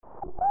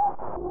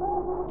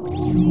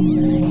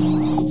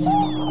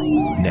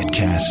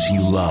Netcasts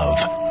you love.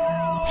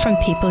 From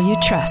people you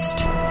trust.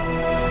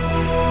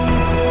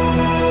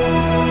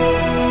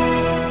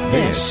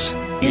 This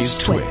is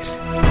Twit.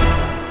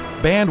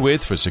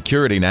 Bandwidth for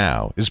Security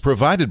Now is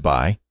provided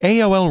by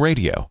AOL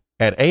Radio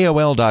at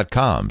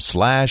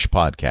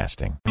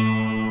AOL.com/podcasting.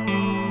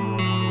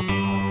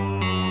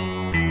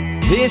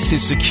 This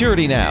is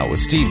Security Now with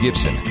Steve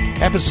Gibson,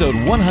 episode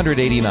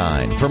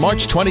 189 for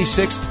March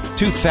 26th,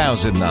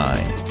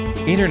 2009.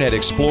 Internet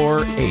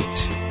Explorer 8.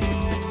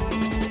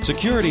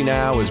 Security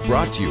Now is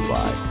brought to you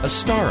by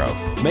Astaro,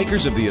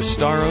 makers of the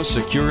Astaro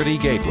Security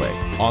Gateway,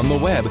 on the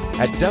web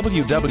at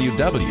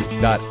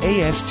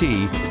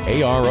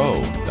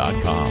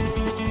www.astaro.com.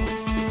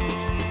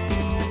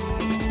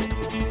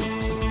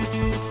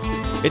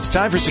 It's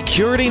time for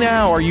Security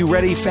Now. Are you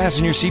ready?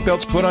 Fasten your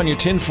seatbelts, put on your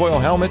tinfoil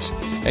helmets,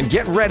 and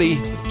get ready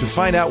to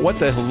find out what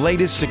the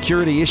latest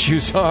security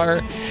issues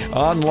are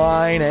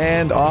online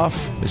and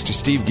off. Mr.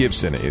 Steve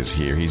Gibson is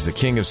here. He's the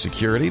king of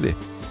security, the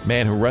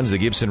man who runs the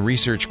Gibson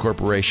Research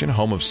Corporation,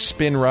 home of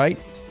SpinRite,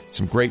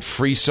 some great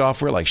free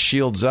software like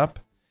Shields Up.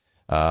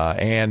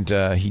 And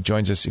he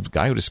joins us, the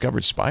guy who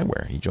discovered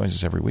spyware. He joins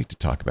us every week to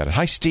talk about it.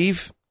 Hi,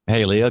 Steve.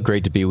 Hey, Leah.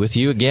 Great to be with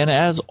you again,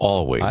 as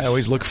always. I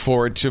always look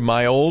forward to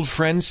my old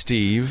friend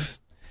Steve.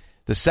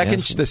 The second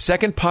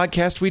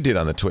podcast we did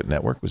on the Twit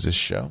Network was this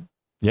show.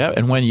 Yeah,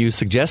 and when you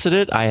suggested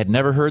it, I had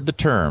never heard the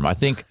term. I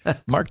think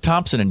Mark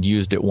Thompson had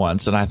used it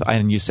once,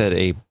 and you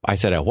said I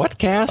said a what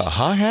cast?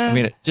 I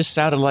mean, it just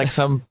sounded like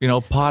some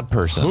pod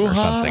person or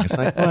something. It's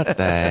like, what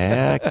the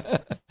heck?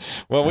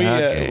 Well,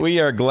 we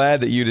are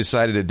glad that you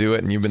decided to do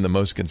it, and you've been the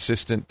most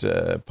consistent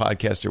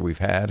podcaster we've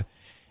had.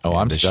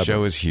 Oh, the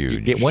show is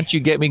huge. Once you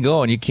get me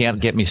going, you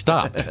can't get me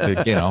stopped.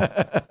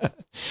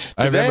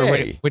 I remember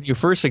when you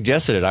first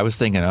suggested it, I was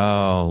thinking,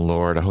 "Oh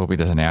Lord, I hope he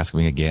doesn't ask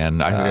me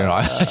again."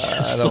 I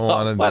don't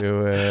want to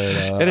do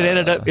it. And it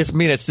ended up. It's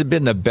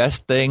been the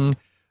best thing.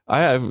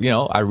 I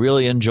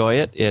really enjoy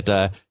it.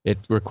 It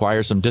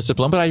requires some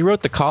discipline, but I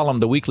wrote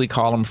the weekly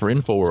column for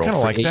InfoWorld. Kind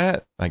of like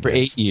that for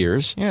 8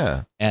 years.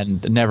 Yeah,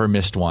 and never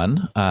missed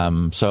one.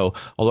 So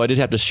although I did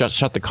have to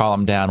shut the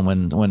column down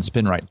when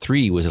SpinRite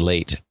 3 was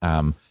late,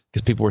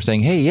 because people were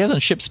saying, "Hey, he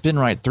hasn't shipped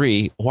SpinRite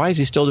 3. Why is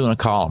he still doing a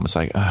column?" It's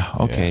like,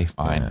 okay,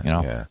 fine.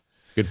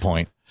 Good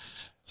point.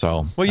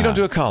 So, well, you don't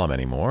do a column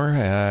anymore. Nope.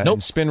 And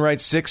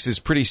SpinRite 6 is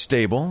pretty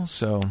stable.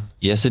 So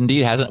yes,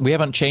 indeed, we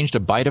haven't changed a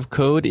byte of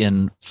code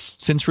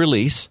since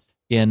release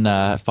in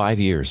 5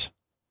 years.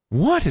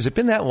 What? Has it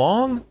been that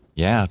long?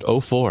 Yeah,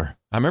 2004.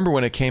 I remember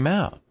when it came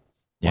out.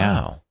 Yeah.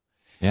 Wow.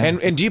 Yeah.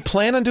 And do you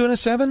plan on doing a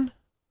 7?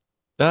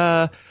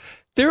 There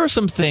are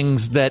some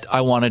things that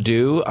I want to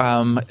do.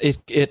 For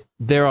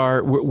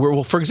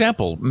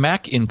example,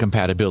 Mac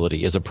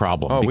incompatibility is a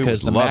problem.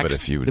 Because we would love it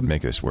if you would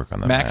make this work on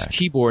the Mac's Mac.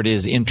 Keyboard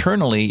is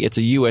internally, it's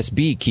a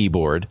USB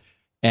keyboard,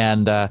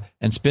 and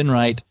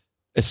SpinRite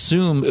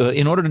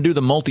in order to do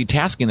the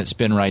multitasking that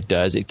SpinRite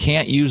does, it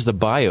can't use the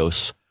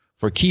BIOS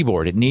for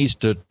keyboard. It needs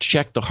to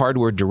check the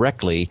hardware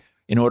directly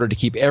in order to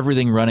keep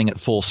everything running at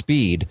full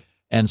speed,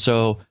 and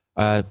so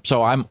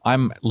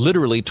I'm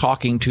literally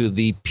talking to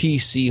the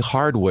PC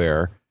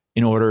hardware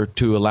in order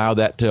to allow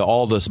that to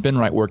all the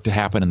SpinRite work to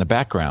happen in the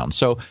background.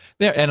 So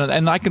there,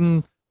 and I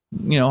can,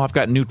 I've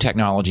got new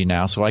technology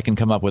now, so I can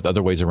come up with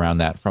other ways around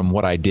that from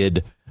what I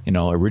did,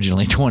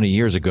 originally 20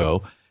 years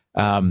ago.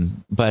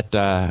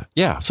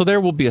 So there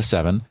will be a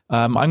 7.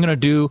 I'm going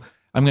to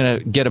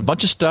get a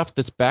bunch of stuff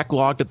that's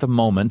backlogged at the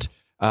moment.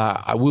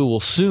 We will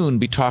soon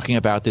be talking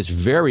about this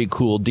very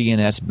cool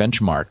DNS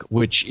benchmark,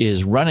 which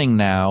is running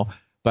now.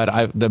 But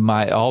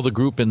all the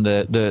group and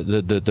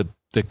the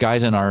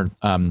guys in our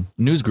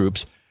news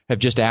groups have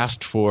just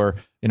asked for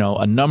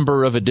a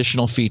number of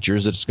additional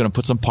features that's going to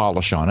put some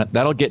polish on it.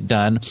 That'll get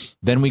done.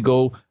 Then we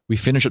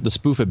finish up the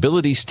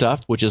spoofability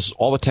stuff, which is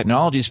all the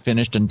technology's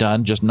finished and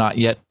done, just not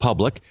yet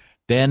public.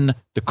 Then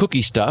the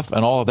cookie stuff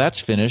and all of that's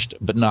finished,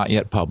 but not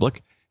yet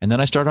public. And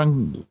then I start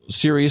on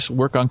serious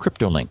work on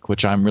CryptoLink,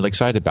 which I'm really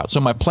excited about.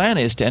 So my plan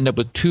is to end up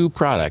with 2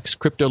 products,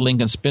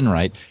 CryptoLink and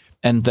SpinRite,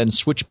 and then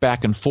switch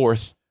back and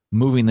forth,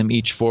 moving them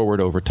each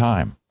forward over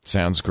time.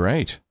 Sounds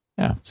great.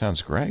 Yeah.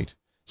 Sounds great.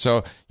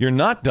 So you're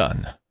not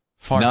done.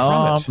 Far from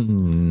it.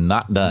 No,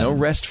 not done. No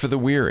rest for the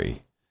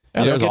weary.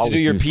 Yeah, you don't get to do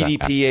your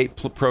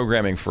PDP-8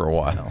 programming for a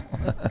while.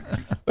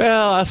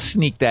 Well, I'll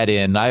sneak that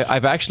in.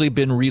 I've actually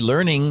been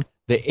relearning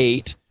the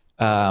 8,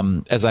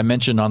 as I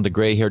mentioned on the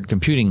Gray-Haired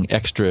Computing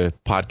Extra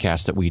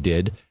podcast that we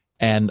did,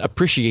 and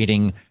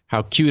appreciating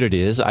how cute it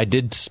is. I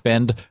did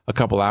spend a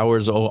couple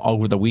hours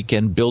over the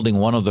weekend building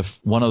one of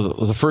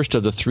the first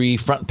of the 3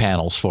 front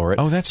panels for it.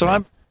 Oh, that's so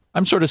right.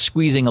 I'm sort of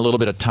squeezing a little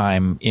bit of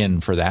time in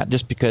for that,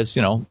 just because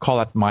call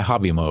that my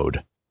hobby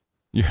mode.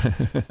 You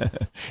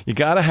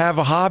got to have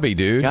a hobby,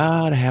 dude.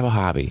 Got to have a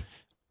hobby.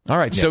 All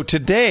right. Yeah. So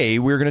today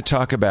we're going to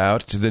talk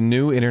about the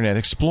new Internet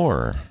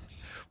Explorer.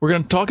 We're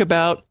going to talk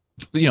about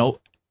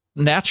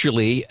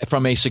naturally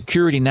from a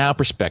Security Now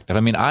perspective.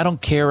 I mean, I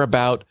don't care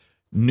about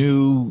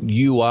new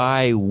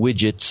UI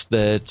widgets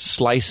that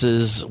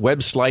slices,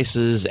 web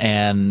slices,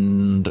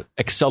 and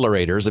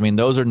accelerators. I mean,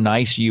 those are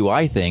nice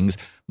UI things.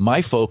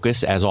 My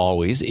focus, as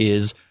always,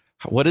 is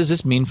what does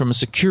this mean from a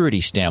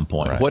security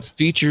standpoint? Right. What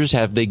features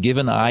have they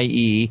given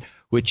IE,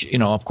 which,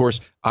 of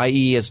course,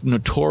 IE has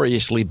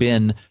notoriously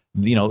been,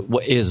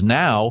 is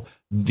now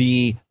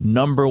the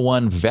number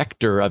one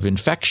vector of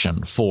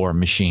infection for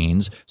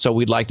machines. So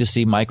we'd like to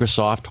see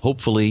Microsoft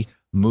hopefully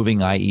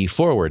moving IE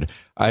forward.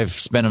 I've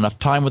spent enough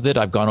time with it.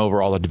 I've gone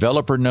over all the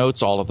developer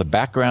notes, all of the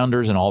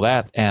backgrounders and all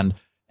that. And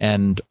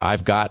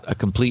I've got a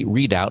complete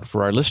readout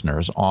for our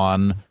listeners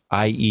on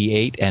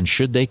IE8 and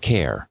should they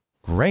care.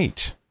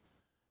 Great.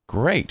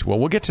 Well,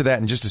 we'll get to that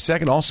in just a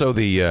second. Also,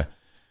 we've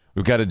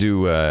got to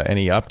do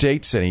any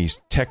updates, any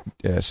tech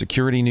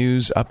security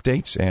news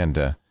updates,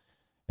 and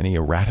any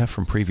errata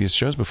from previous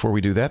shows. Before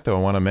we do that, though,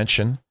 I want to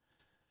mention,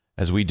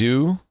 as we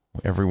do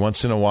every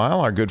once in a while,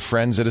 our good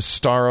friends at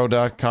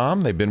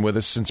Astaro.com. They've been with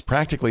us since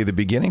practically the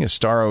beginning.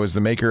 Astaro is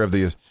the maker of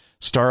the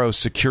Astaro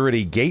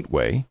Security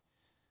Gateway,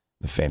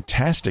 the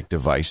fantastic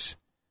device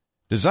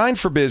designed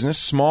for business,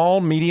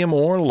 small, medium,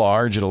 or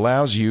large. It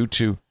allows you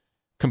to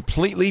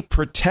completely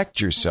protect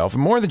yourself,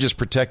 and more than just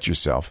protect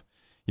yourself.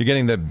 You're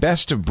getting the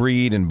best of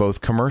breed in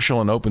both commercial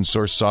and open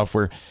source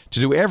software to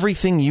do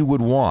everything you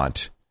would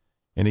want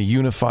in a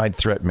unified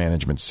threat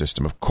management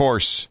system. Of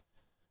course,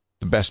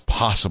 the best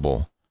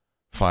possible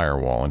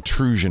firewall,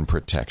 intrusion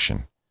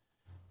protection,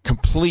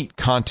 complete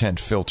content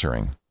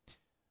filtering,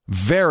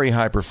 very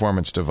high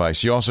performance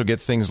device. You also get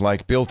things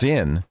like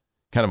built-in,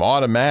 kind of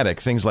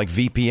automatic things like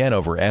VPN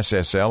over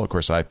SSL, of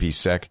course,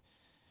 IPsec,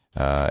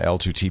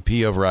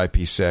 L2TP over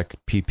IPsec,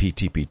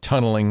 PPTP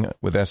tunneling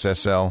with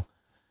SSL.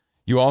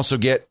 You also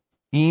get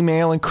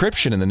email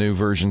encryption in the new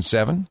version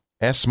 7,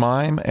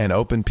 SMIME, and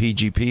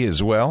OpenPGP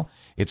as well.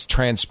 It's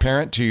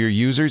transparent to your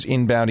users.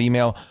 Inbound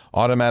email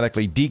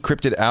automatically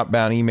decrypted,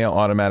 outbound email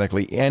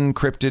automatically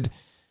encrypted.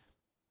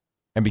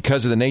 And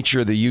because of the nature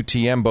of the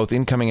UTM, both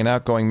incoming and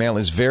outgoing mail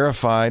is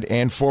verified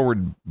and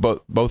forwarded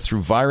both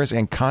through virus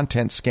and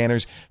content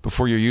scanners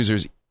before your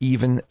users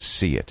even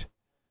see it.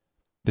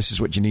 This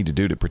is what you need to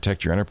do to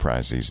protect your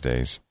enterprise these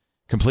days.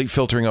 Complete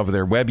filtering over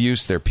their web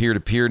use, their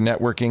peer-to-peer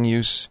networking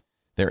use,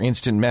 their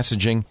instant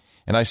messaging.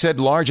 And I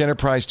said large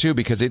enterprise, too,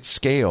 because it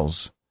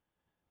scales.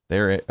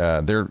 Their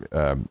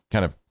kind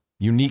of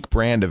unique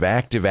brand of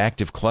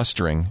active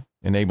clustering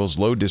enables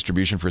load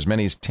distribution for as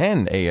many as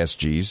 10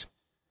 ASGs,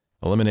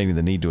 eliminating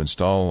the need to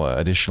install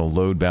additional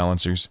load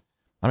balancers.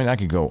 I mean, I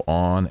could go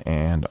on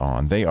and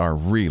on. They are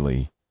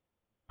really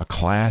a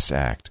class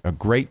act, a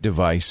great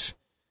device.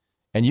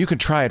 And you can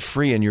try it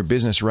free in your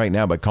business right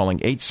now by calling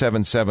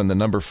 877, the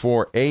number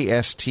 4,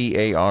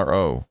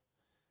 ASTARO.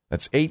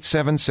 That's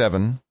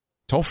 877,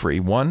 toll free,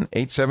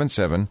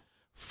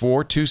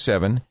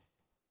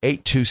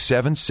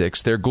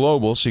 1-877-427-8276. They're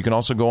global, so you can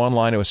also go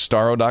online to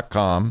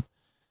Astaro.com.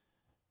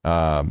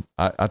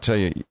 I'll tell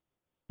you,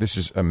 this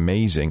is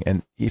amazing.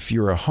 And if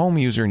you're a home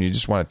user and you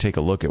just want to take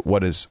a look at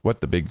what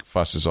the big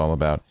fuss is all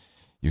about,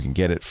 you can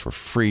get it for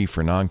free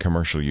for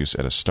non-commercial use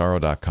at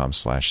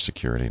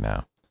Astaro.com/security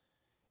now.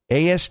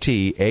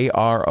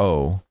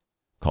 ASTARO.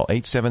 Call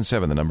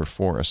 877, the number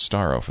 4,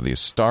 Astaro for the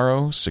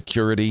Astaro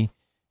Security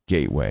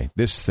Gateway.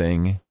 This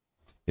thing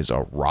is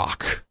a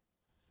rock.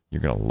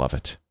 You're going to love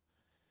it.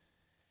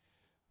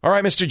 All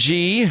right, Mr.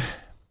 G,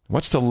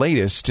 what's the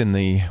latest in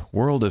the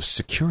world of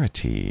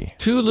security?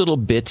 Two little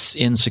bits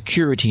in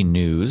security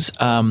news.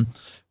 One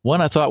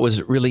I thought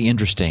was really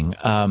interesting.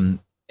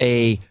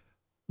 A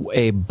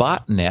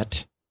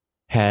botnet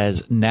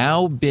has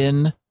now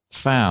been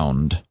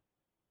found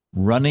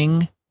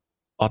running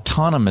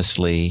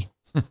autonomously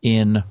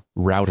in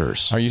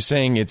routers. Are you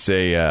saying it's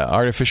a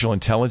artificial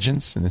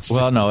intelligence? And it's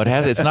no, it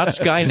has. It's not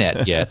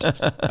Skynet yet.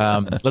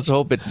 Let's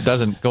hope it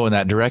doesn't go in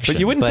that direction.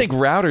 But you wouldn't think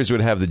routers would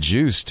have the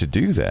juice to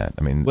do that.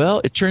 I mean, well,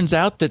 it turns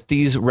out that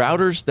these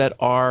routers that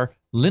are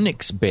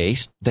Linux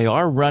based, they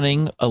are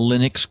running a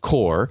Linux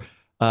core.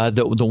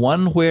 The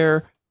one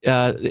where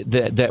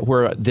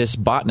where this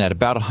botnet,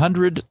 about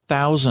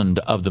 100,000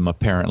 of them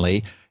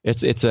apparently.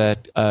 It's a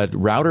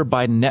router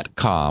by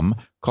Netcom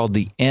called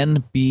the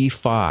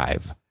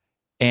NB5.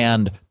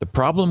 And the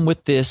problem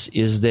with this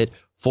is that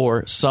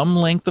for some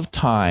length of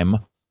time,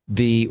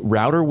 the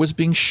router was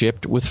being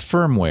shipped with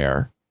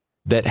firmware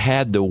that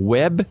had the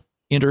web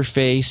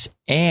interface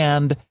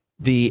and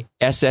the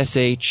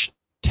SSH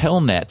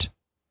Telnet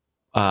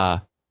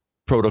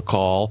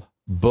protocol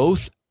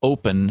both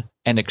open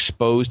and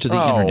exposed to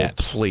the internet.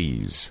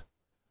 Please.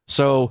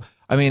 So,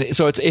 I mean,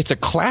 it's a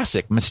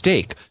classic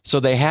mistake. So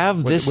they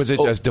have this. Was it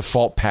as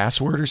default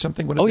password or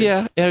something?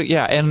 Yeah.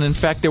 And in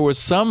fact, there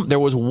was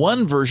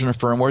one version of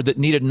firmware that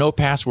needed no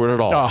password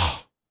at all.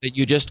 Oh. That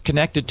you just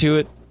connected to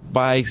it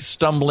by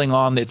stumbling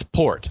on its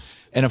port.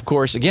 And of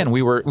course, again,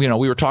 we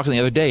were talking the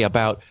other day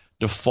about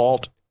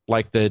default,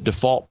 like the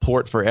default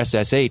port for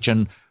SSH,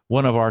 and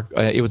one of our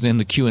it was in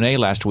the Q&A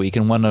last week,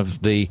 and one of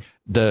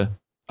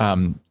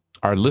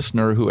our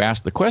listener who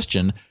asked the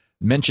question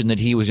mentioned that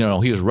he was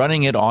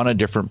running it on a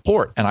different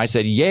port. And I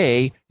said,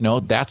 yay,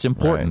 that's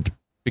important.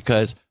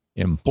 because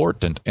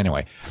important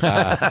anyway.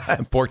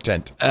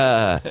 Important.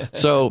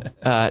 So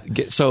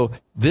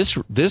this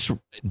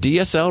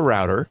DSL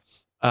router,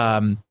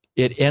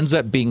 it ends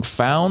up being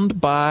found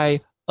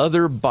by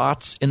other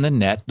bots in the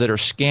net that are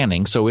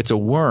scanning. So it's a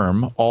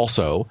worm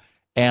also,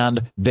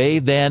 and they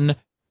then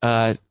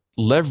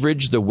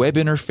leverage the web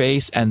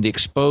interface and the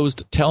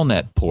exposed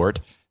telnet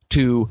port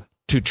to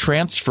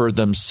transfer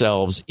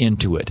themselves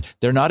into it.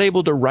 They're not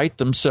able to write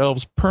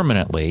themselves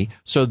permanently,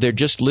 so they're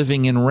just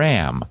living in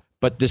RAM.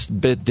 But this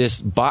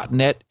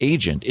botnet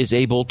agent is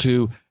able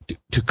to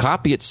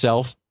copy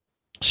itself,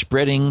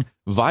 spreading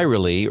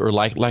virally, or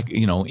like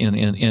in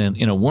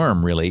a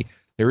worm. Really,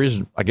 there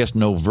is, I guess,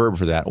 no verb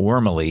for that.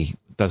 Wormily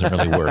doesn't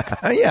really work.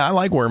 Yeah, I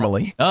like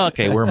wormily.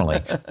 Okay,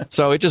 wormily.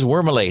 So it just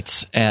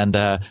wormulates and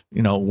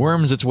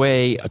worms its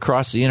way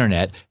across the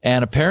internet.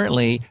 And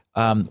apparently,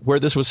 where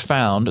this was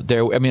found,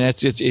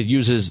 it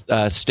uses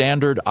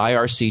standard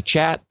IRC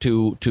chat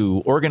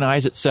to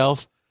organize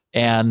itself.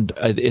 And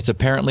it's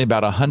apparently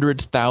about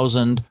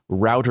 100,000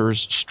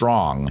 routers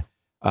strong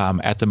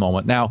at the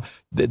moment. Now,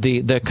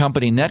 the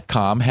company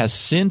Netcom has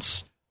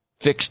since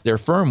fixed their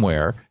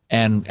firmware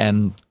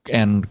and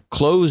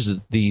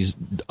closed these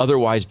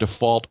otherwise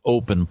default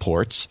open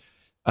ports.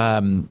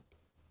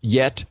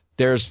 Yet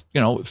there's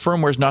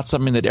firmware is not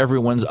something that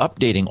everyone's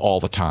updating all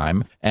the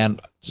time,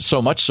 and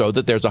so much so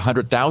that there's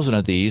 100,000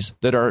 of these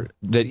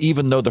that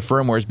even though the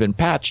firmware has been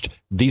patched,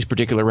 these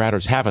particular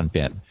routers haven't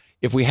been.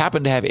 If we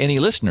happen to have any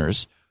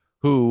listeners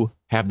who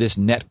have this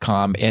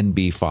Netcom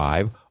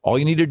NB5, all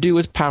you need to do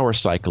is power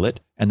cycle it,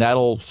 and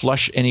that'll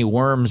flush any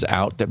worms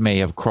out that may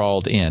have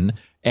crawled in.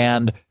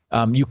 And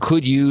you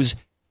could use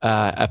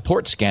a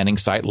port scanning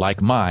site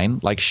like mine,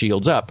 like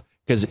Shields Up,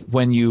 because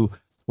when you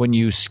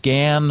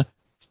scan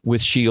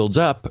with Shields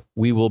Up,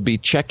 we will be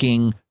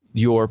checking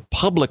your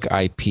public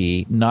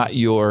IP, not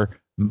your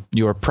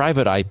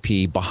private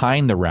IP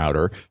behind the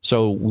router.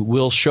 So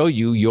we'll show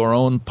you your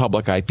own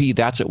public IP.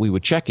 That's what we were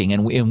checking,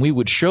 and we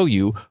would show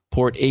you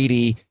port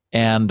 80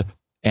 and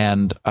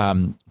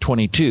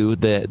 22,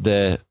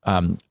 the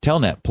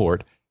telnet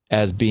port,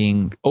 as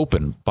being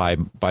open by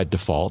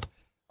default,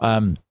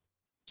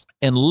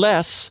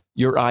 unless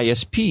your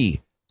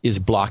ISP is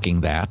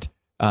blocking that.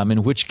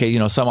 In which case,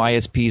 some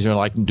ISPs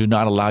are do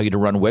not allow you to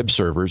run web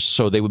servers,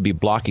 so they would be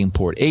blocking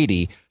port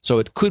 80. So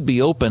it could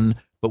be open,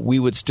 but we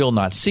would still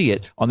not see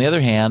it. On the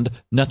other hand,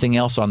 nothing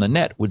else on the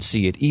net would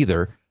see it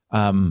either,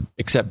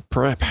 except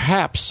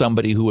perhaps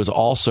somebody who was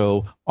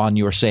also on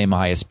your same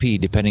ISP,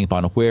 depending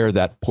upon where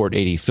that port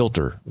 80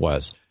 filter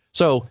was.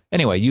 So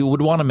anyway, you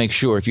would want to make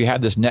sure, if you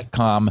have this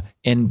Netcom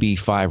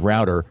NB5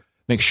 router,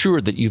 make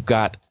sure that you've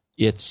got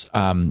its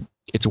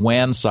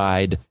WAN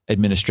side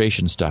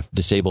administration stuff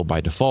disabled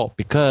by default,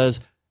 because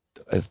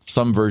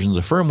some versions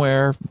of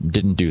firmware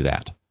didn't do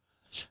that.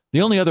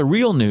 The only other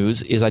real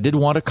news is I did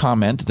want to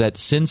comment that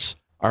since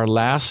our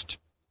last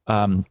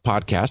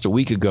podcast a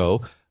week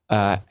ago,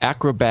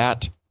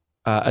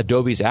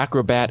 Adobe's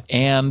Acrobat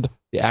and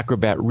the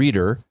Acrobat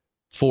Reader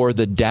for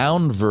the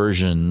down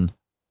version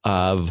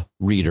of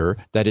Reader,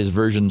 that is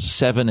versions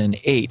 7 and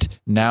 8,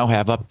 now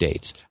have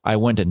updates. I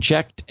went and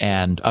checked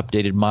and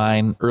updated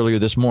mine earlier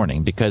this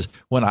morning, because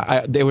when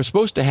they were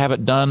supposed to have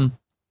it done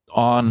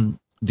on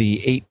the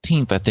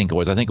 18th, I think it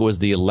was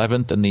the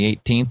 11th and the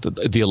 18th,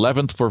 the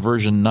 11th for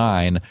version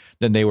 9,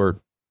 then they were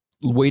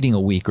waiting a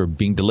week or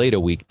being delayed a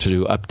week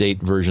to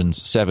update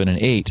versions 7 and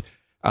 8.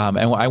 And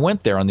I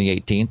went there on the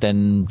 18th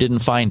and didn't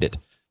find it.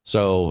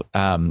 So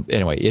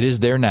anyway, it is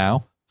there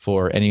now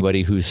for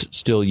anybody who's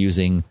still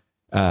using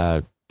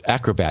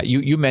Acrobat.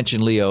 You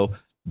mentioned, Leo,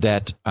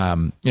 that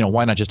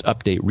why not just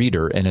update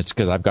Reader? And it's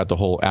because I've got the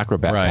whole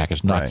Acrobat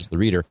package, not just the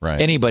Reader.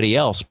 Right. Anybody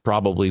else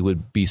probably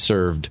would be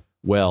served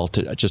well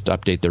to just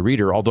update the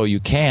Reader, although you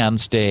can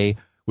stay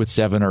with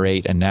 7 or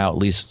 8 and now at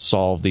least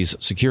solve these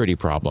security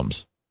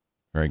problems.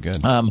 Very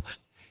good.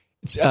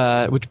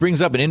 Which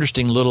brings up an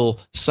interesting little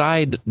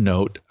side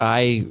note.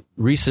 I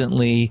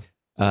recently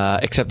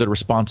accepted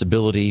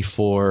responsibility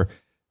for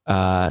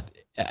an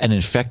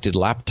infected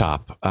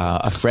laptop.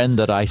 A friend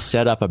that I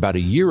set up about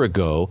a year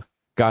ago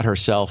got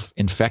herself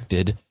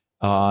infected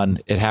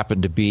it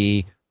happened to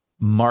be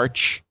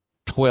March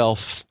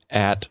 12th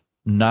at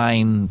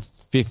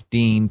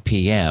 9:15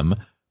 p.m.,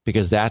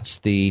 because that's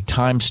the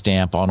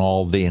timestamp on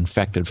all the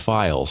infected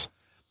files.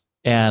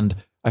 And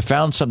I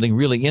found something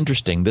really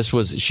interesting.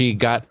 She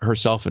got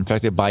herself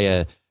infected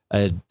by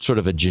a sort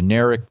of a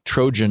generic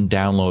Trojan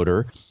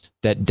downloader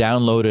that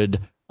downloaded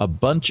a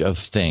bunch of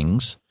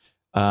things.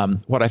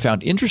 What I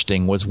found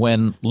interesting was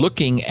when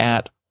looking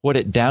at what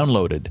it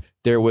downloaded,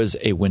 there was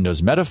a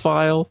Windows Meta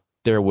file,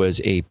 there was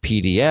a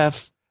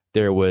PDF,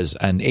 there was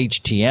an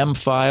HTML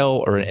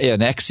file or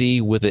an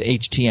exe with an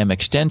HTML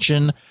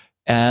extension.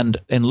 And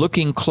in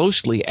looking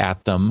closely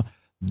at them,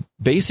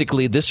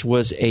 basically this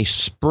was a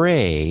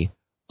spray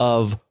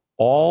of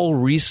all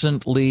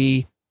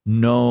recently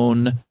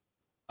known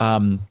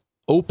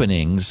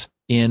openings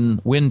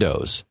in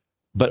Windows,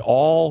 but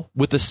all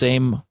with the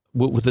same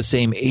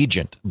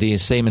agent, the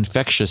same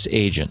infectious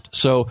agent.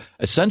 So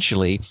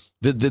essentially,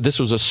 This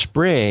was a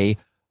spray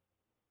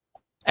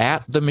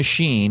at the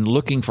machine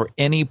looking for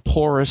any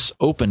porous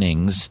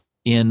openings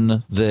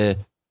in the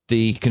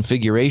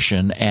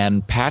configuration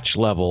and patch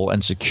level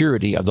and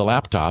security of the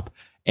laptop,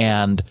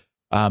 and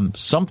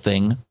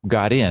something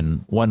got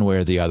in one way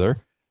or the other,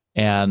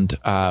 and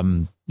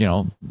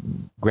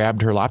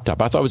grabbed her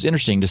laptop. I thought it was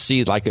interesting to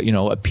see, like, a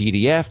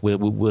PDF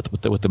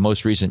with the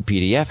most recent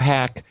PDF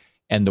hack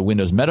and the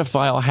Windows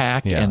Metafile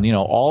hack, and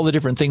all the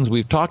different things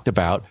we've talked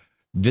about.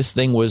 This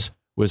thing was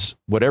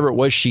whatever it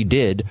was she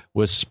did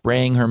was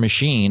spraying her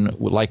machine,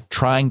 like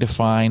trying to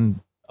find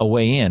a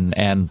way in,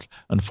 and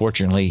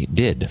unfortunately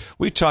did.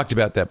 We talked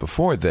about that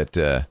before,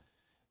 that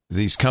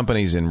these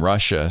companies in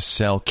Russia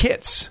sell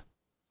kits,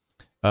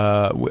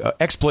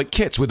 exploit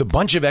kits with a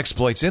bunch of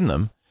exploits in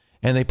them,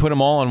 and they put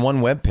them all on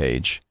one web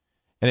page.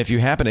 And if you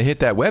happen to hit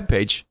that web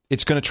page,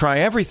 it's going to try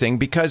everything,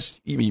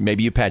 because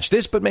maybe you patched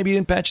this, but maybe you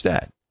didn't patch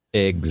that.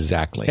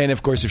 Exactly. And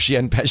of course, if she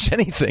hadn't patched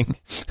anything,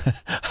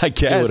 I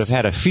guess it would have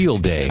had a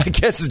field day. I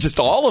guess it's just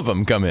all of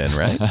them come in,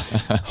 right?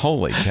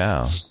 Holy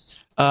cow.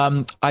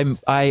 I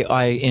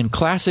in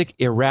classic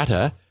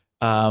errata,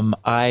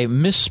 I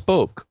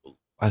misspoke.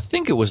 I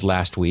think it was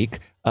last week.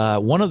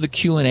 One of the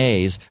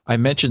Q&As, I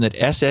mentioned that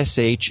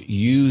SSH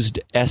used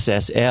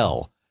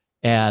SSL,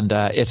 and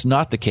it's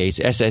not the case.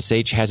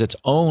 SSH has its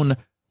own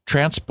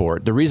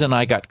transport. The reason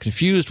I got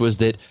confused was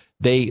that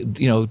they,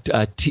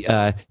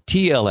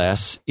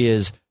 TLS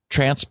is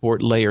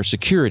transport layer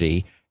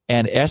security,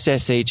 and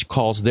SSH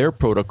calls their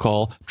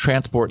protocol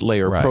transport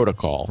layer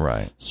protocol.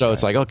 Right. So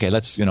it's like, okay,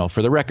 let's,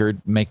 for the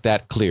record, make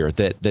that clear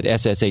that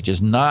SSH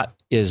is not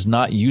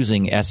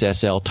using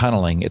SSL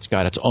tunneling. It's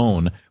got its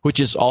own,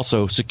 which is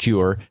also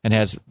secure and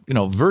has,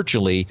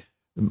 virtually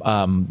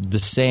the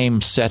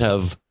same set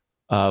of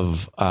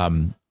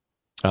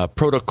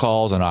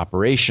protocols and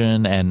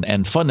operation,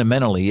 and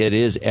fundamentally it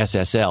is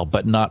SSL,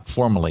 but not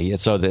formally.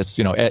 So that's,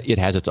 it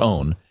has its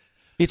own.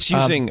 It's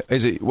using,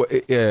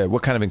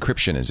 what kind of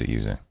encryption is it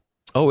using?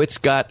 Oh, it's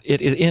got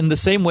it in the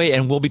same way,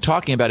 and we'll be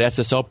talking about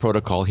SSL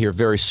protocol here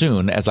very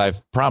soon, as I've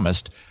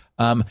promised.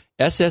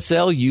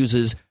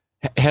 SSL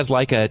has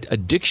like a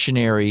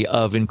dictionary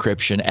of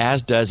encryption,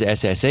 as does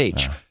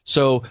SSH.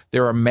 So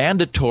there are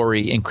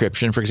mandatory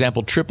encryption. For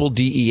example, triple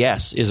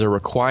DES is a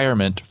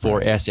requirement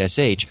for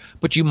SSH,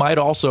 but you might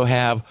also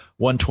have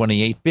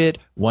 128-bit,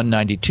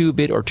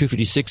 192-bit, or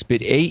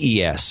 256-bit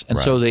AES. And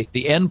so the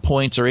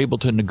endpoints are able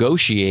to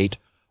negotiate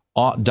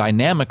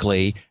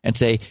dynamically and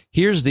say,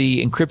 here's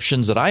the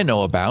encryptions that I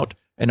know about,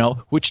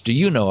 which do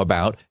you know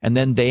about? And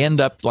then they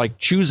end up like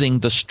choosing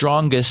the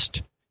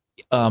strongest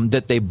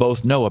that they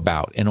both know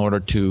about in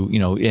order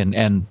to,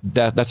 and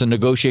that's a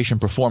negotiation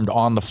performed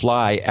on the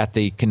fly at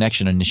the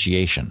connection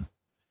initiation.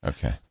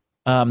 Okay.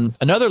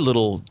 Another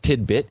little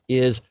tidbit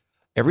is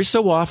every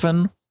so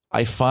often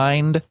I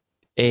find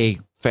a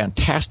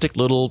fantastic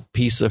little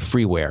piece of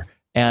freeware.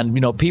 And,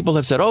 people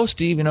have said, oh,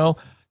 Steve,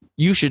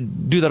 you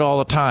should do that all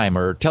the time,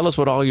 or tell us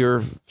what all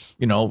your,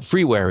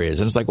 freeware is.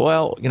 And it's like,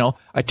 well,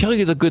 I tell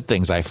you the good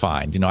things I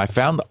find. I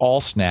found the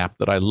AllSnap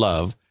that I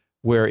love,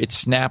 where it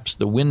snaps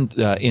the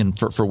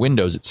for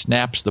Windows, it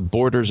snaps the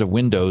borders of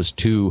Windows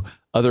to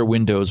other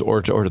windows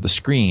or to the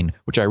screen,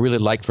 which I really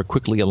like for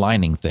quickly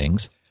aligning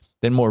things.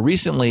 Then more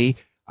recently,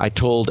 I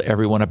told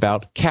everyone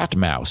about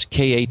CatMouse,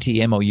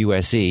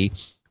 KATMOUSE,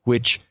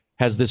 which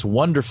has this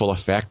wonderful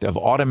effect of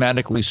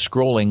automatically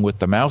scrolling with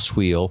the mouse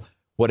wheel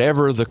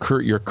whatever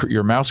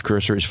your mouse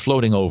cursor is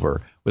floating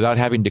over, without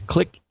having to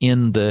click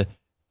in the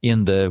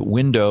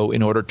window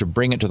in order to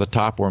bring it to the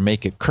top or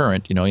make it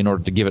current, in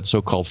order to give it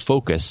so-called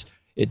focus.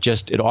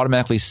 It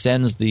automatically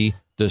sends the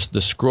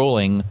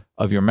scrolling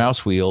of your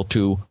mouse wheel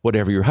to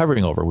whatever you're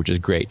hovering over, which is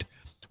great.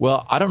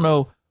 Well, I don't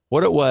know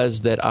what it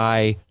was that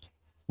I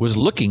was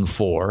looking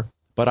for,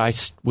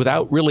 but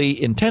without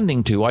really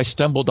intending to, I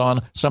stumbled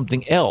on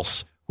something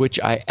else, which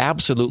I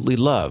absolutely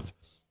love.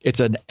 It's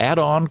an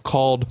add-on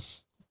called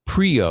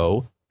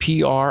Prio,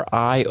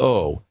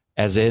 P-R-I-O,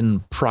 as in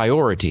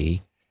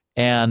priority,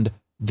 and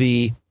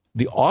the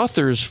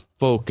author's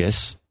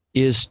focus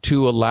is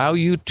to allow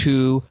you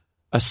to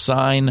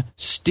assign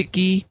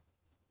sticky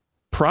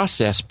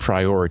process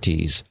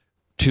priorities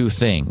to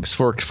things.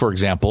 For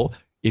example,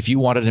 if you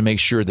wanted to make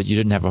sure that you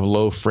didn't have a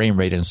low frame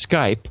rate in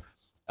Skype,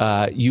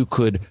 you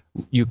could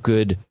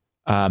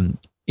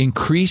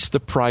increase the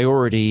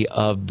priority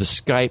of the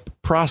Skype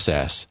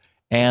process,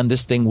 and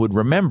this thing would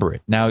remember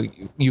it. Now,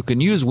 you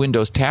can use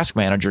Windows Task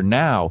Manager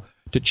now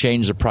to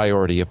change the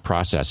priority of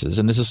processes,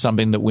 and this is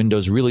something that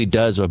Windows really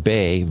does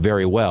obey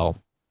very well.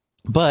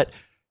 But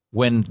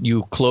when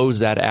you close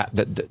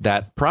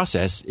that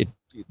process,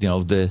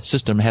 the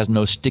system has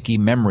no sticky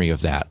memory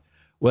of that.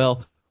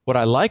 Well, what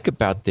I like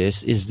about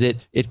this is that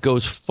it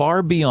goes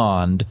far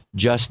beyond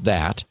just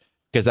that,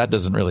 because that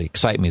doesn't really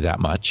excite me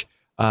that much,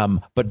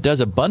 but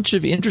does a bunch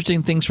of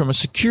interesting things from a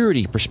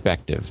security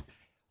perspective.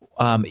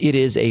 It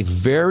is a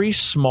very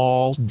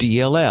small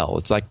DLL.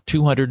 It's like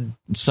 200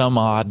 some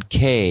odd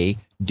K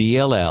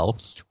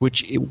DLL,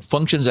 which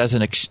functions as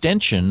an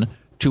extension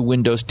to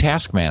Windows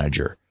Task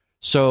Manager.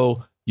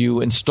 So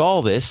you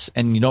install this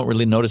and you don't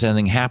really notice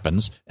anything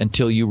happens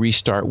until you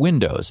restart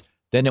Windows.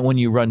 Then when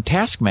you run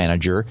Task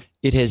Manager,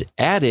 it has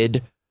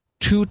added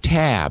 2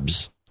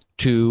 tabs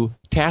to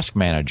Task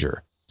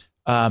Manager.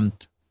 In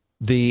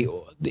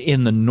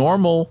the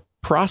normal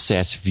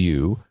process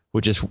view,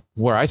 which is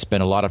where I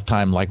spend a lot of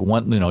time, like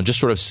just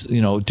sort of,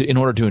 in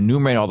order to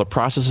enumerate all the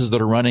processes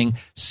that are running,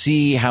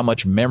 see how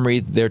much memory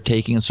they're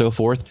taking and so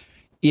forth,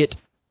 it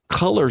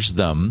colors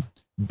them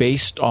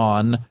based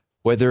on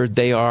whether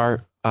they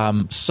are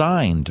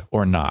signed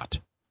or not.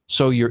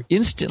 So you're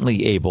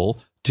instantly able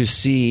to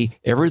see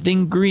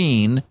everything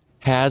green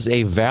has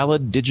a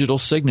valid digital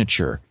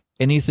signature.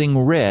 Anything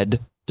red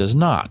does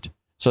not.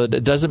 So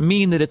it doesn't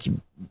mean that it's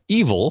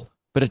evil,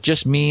 but it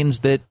just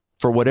means that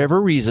for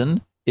whatever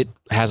reason, it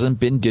hasn't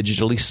been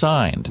digitally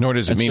signed. Nor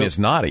does it mean it's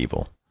not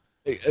evil.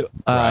 Right?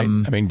 I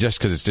mean, just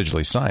because it's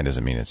digitally signed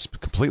doesn't mean it's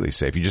completely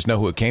safe. You just know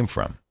who it came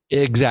from.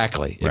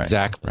 Exactly.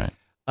 Right.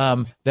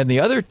 Then the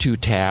other 2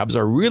 tabs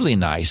are really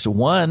nice.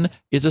 One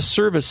is a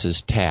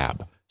services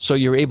tab. So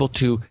you're able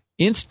to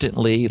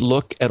instantly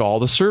look at all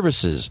the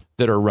services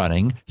that are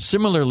running,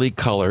 similarly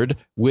colored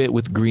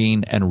with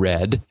green and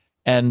red.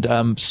 And,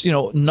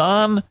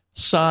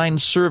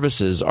 non-signed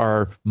services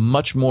are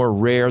much more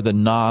rare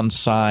than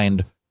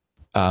non-signed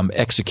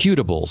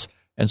executables.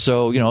 And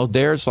so,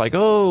 there's like,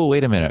 oh,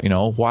 wait a minute,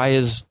 why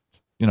is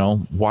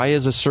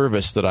a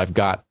service that I've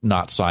got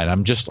not signed?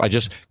 I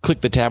just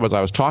clicked the tab as I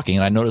was talking,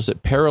 and I noticed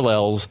that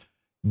Parallels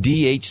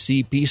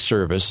DHCP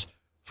service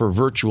for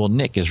Virtual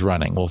NIC is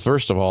running. Well,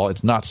 first of all,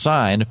 it's not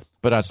signed,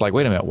 but it's like,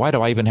 wait a minute, why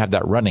do I even have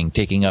that running,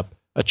 taking up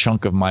a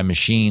chunk of my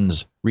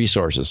machine's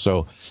resources?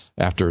 So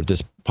after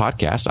this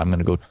podcast, I'm going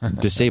to go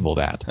disable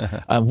that,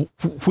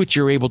 which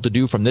you're able to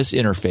do from this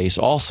interface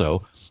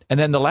also. And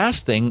then the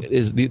last thing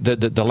is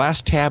the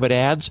last tab it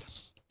adds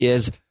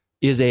is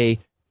a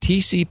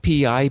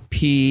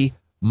TCP/IP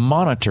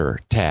monitor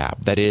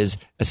tab that is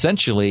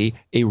essentially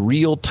a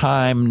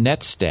real-time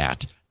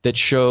netstat that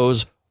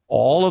shows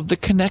all of the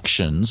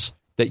connections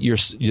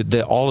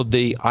all of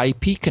the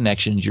IP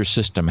connections your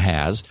system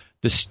has,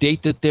 the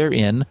state that they're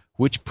in,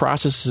 which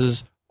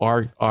processes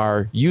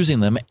are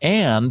using them,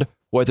 and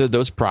whether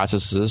those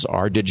processes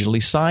are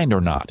digitally signed or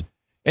not.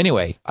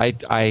 Anyway,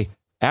 I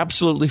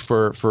absolutely,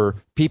 for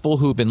people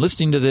who've been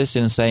listening to this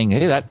and saying,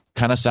 hey, that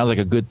kind of sounds like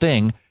a good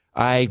thing,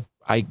 I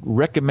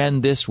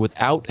recommend this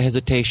without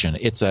hesitation.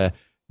 It's a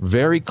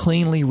very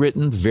cleanly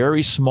written,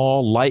 very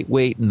small,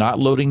 lightweight, not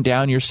loading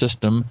down your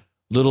system,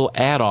 little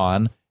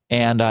add-on.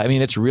 And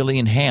it's really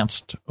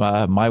enhanced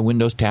my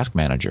Windows Task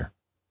Manager.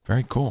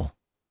 Very cool.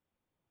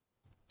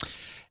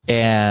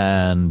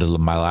 And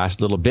my last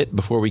little bit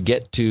before we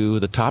get to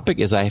the topic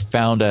is I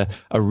found a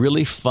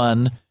really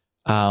fun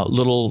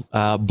little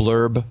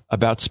blurb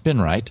about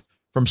SpinRite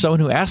from someone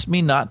who asked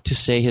me not to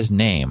say his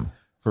name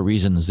for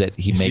reasons that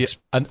he makes.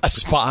 A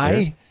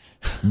spy?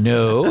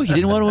 No, he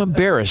didn't want to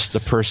embarrass the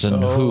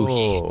person who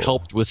he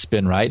helped with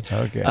SpinRite.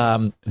 Okay.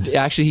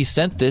 Actually, he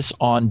sent this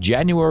on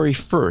January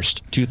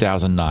 1st,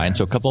 2009,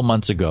 so a couple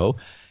months ago,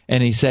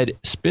 and he said,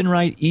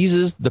 SpinRite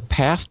eases the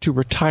path to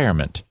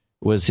retirement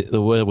was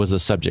the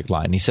subject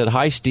line. He said,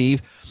 hi,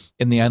 Steve.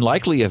 In the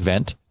unlikely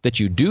event that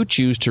you do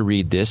choose to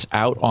read this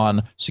out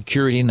on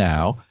Security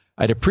Now,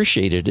 I'd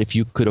appreciate it if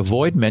you could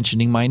avoid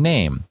mentioning my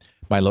name.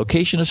 My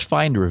location is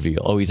fine to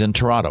reveal. Oh, he's in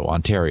Toronto,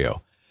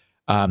 Ontario.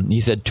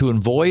 He said, to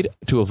avoid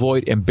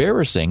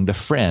embarrassing the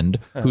friend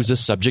who's the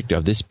subject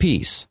of this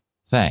piece.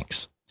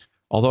 Thanks.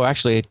 Although,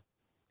 actually,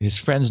 his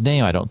friend's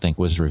name, I don't think,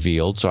 was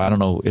revealed. So I don't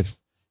know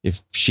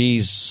if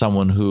she's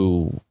someone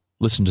who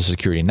listened to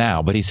Security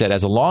Now. But he said,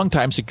 as a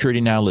longtime Security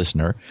Now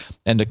listener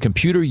and a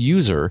computer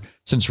user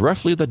since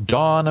roughly the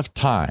dawn of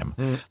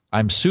time,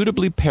 I'm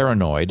suitably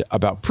paranoid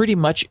about pretty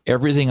much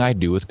everything I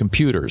do with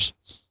computers,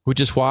 which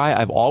is why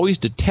I've always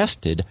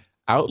detested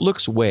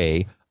Outlook's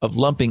way of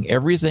lumping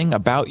everything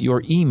about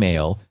your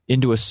email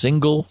into a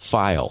single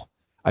file.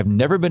 I've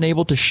never been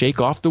able to shake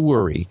off the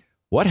worry.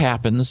 What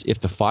happens if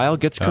the file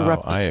gets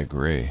corrupted? Oh, I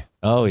agree.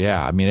 Oh,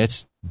 yeah. I mean,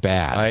 it's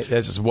bad.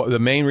 The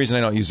main reason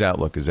I don't use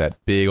Outlook is that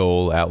big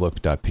old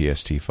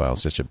Outlook.pst file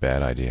is such a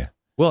bad idea.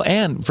 Well,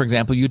 and, for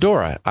example,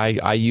 Eudora.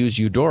 I use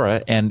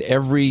Eudora, and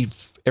every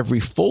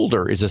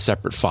folder is a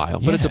separate file,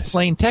 but it's a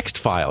plain text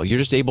file. You're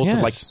just able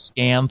to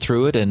scan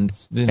through it, and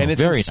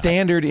it's very in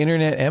standard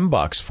Internet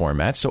MBOX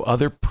format, so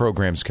other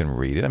programs can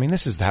read it. I mean,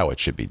 this is how it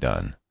should be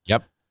done.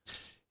 Yep.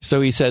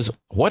 So he says,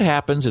 what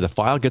happens if the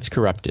file gets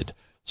corrupted?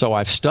 So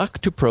I've stuck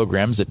to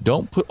programs that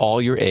don't put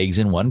all your eggs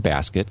in one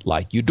basket,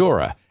 like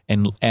Eudora,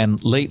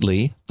 and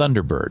lately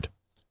Thunderbird.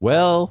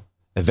 Well,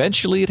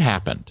 eventually it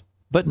happened,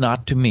 but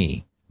not to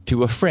me,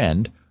 to a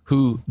friend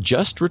who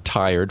just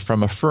retired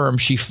from a firm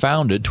she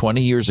founded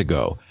 20 years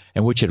ago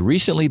and which had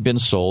recently been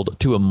sold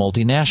to a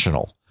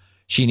multinational.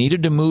 She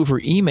needed to move her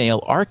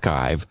email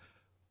archive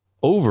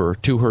over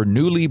to her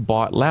newly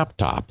bought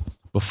laptop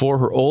before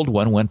her old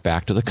one went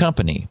back to the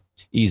company.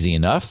 Easy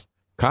enough.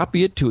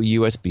 Copy it to a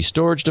USB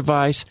storage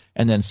device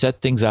and then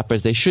set things up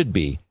as they should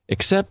be,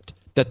 except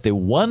that the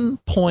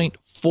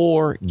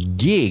 1.4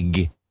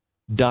 gig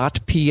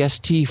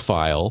 .pst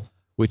file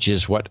which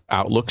is what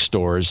Outlook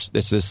stores.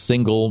 It's this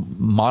single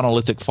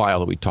monolithic file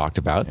that we talked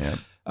about.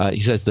 Yeah. He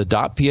says the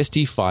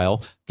 .pst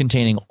file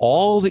containing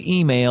all the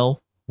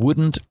email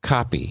wouldn't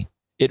copy.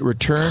 It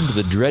returned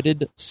the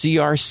dreaded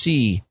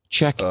CRC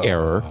check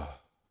error.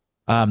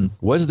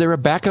 Was there a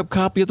backup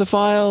copy of the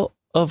file?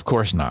 Of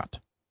course not.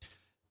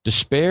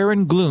 Despair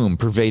and gloom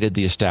pervaded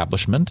the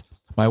establishment.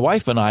 My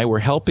wife and I were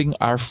helping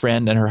our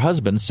friend and her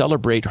husband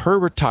celebrate her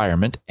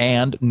retirement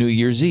and New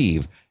Year's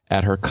Eve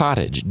at her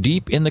cottage,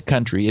 deep in the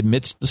country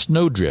amidst the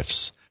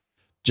snowdrifts.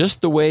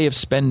 Just the way of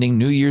spending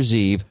New Year's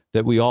Eve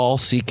that we all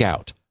seek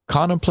out,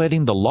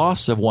 contemplating the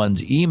loss of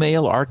one's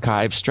email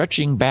archive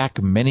stretching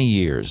back many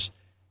years.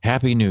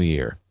 Happy New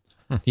Year.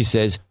 He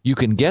says, you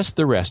can guess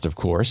the rest, of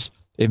course.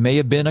 It may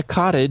have been a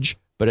cottage,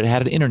 but it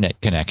had an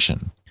internet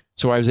connection.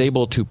 So I was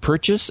able to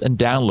purchase and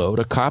download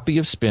a copy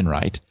of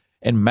SpinRite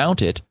and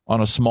mount it on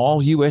a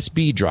small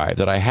USB drive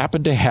that I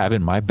happened to have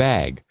in my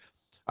bag.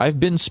 I've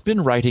been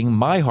SpinWriting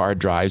my hard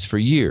drives for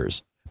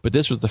years, but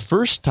this was the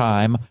first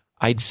time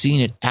I'd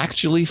seen it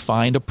actually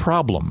find a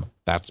problem.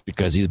 That's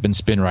because he's been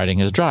SpinWriting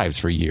his drives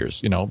for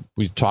years. You know,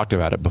 we've talked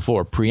about it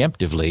before,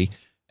 preemptively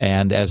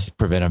and as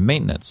preventive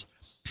maintenance.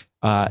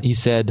 He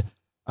said,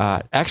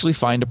 actually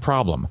find a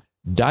problem.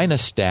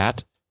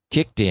 Dynastat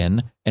kicked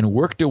in and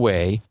worked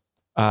away,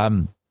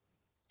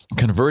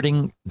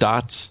 converting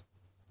dots.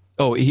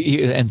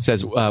 And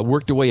says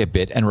worked away a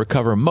bit and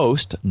recover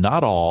most,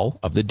 not all,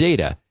 of the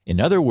data. In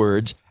other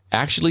words,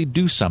 actually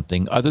do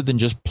something other than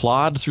just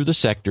plod through the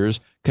sectors,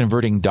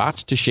 converting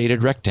dots to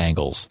shaded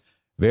rectangles.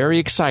 Very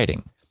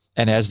exciting.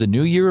 And as the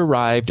new year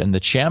arrived and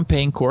the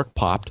champagne cork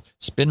popped,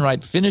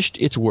 SpinRite finished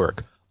its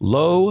work.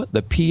 Lo,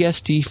 the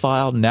PST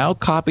file now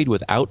copied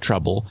without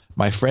trouble.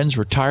 My friend's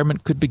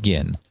retirement could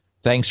begin.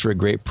 Thanks for a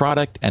great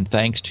product, and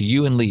thanks to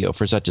you and Leo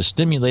for such a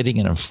stimulating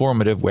and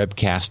informative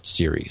webcast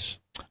series.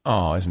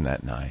 Oh, isn't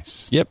that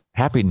nice? Yep.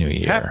 Happy New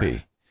Year.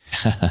 Happy.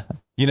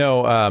 You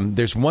know,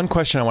 there's one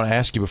question I want to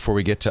ask you before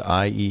we get to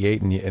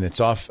IE8, and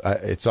it's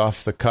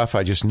off the cuff.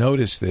 I just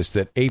noticed this,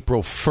 that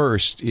April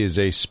 1st is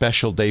a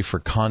special day for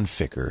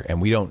Conficker,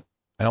 and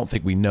I don't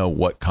think we know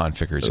what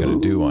Conficker is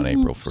going to do on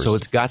April 1st. So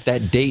it's got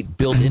that date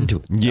built into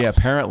it. Yeah,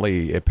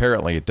 apparently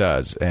it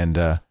does. And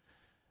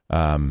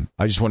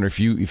I just wonder if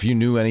you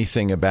knew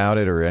anything about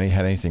it or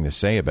had anything to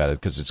say about it,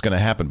 because it's going to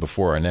happen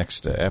before our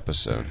next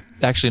episode.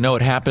 Actually, no,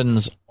 it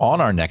happens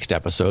on our next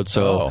episode,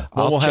 so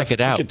we'll check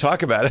it out. We can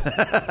talk about it.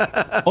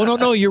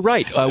 No, you're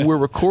right. We're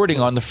recording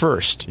on the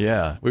 1st.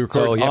 Yeah, we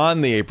record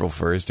on the April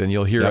 1st, and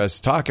you'll hear us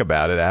talk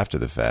about it after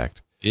the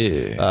fact.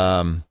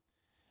 Yeah.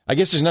 I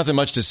guess there's nothing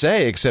much to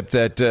say except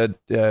that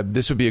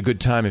this would be a good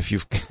time if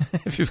you've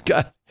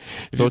got.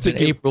 So it's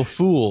an April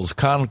Fool's.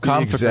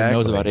 Conficker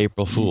knows about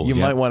April Fool's. You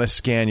might want to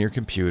scan your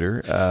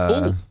computer, get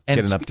an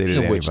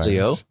updated antivirus.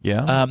 Leo,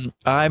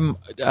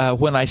 yeah.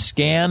 When I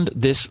scanned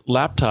this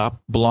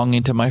laptop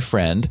belonging to my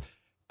friend,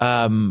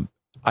 I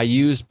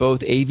used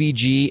both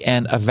AVG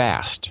and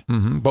Avast.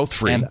 Mm-hmm, both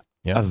free. And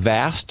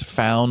Avast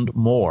found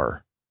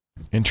more.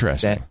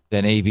 Interesting.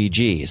 Than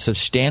AVG,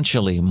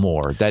 substantially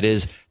more. That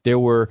is, it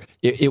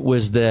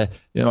was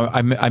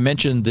I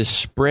mentioned this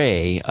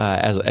spray,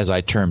 as I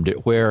termed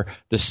it, where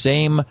the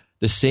same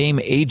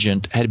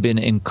agent had been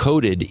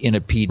encoded in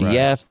a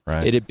PDF.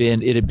 Right.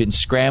 It had been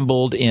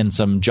scrambled in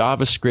some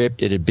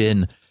JavaScript. It had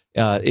been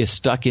is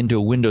stuck into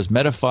a Windows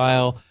meta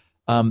file.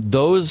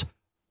 Those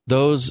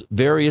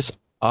various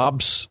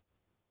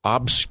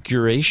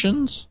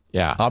obscurations.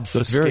 Yeah.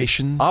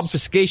 Obfuscations.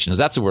 Obfuscations.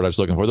 That's the word I was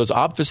looking for. Those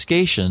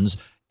obfuscations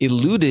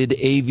eluded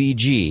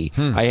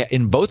AVG.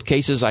 In both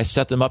cases, I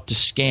set them up to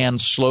scan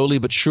slowly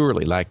but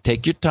surely. Like,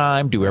 take your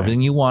time, do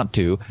everything you want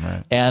to.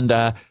 Right.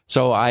 And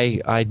so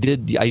I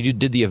did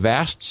the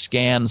Avast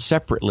scan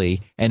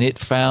separately, and it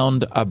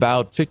found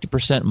about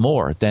 50%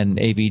 more than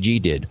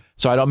AVG did.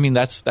 So I don't mean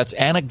that's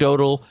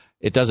anecdotal.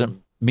 It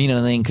doesn't mean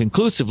anything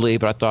conclusively,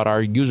 but I thought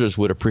our users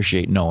would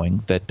appreciate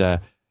knowing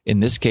that in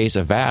this case,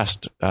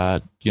 Avast,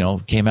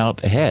 came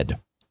out ahead.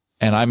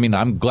 And I mean,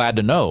 I'm glad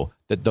to know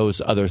that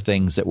those other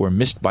things that were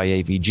missed by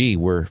AVG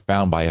were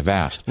found by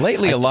Avast.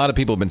 Lately, a lot of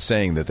people have been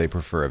saying that they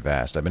prefer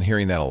Avast. I've been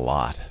hearing that a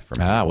lot from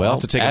people. Well, I'll have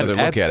to take another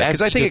look at it,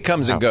 because I think it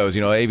comes and goes.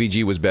 You know,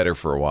 AVG was better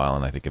for a while,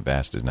 and I think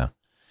Avast is now.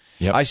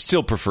 Yep. I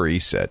still prefer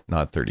ESET,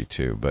 not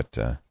 32, but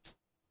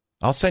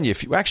I'll send you.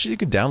 You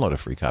can download a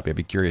free copy. I'd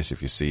be curious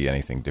if you see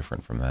anything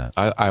different from that.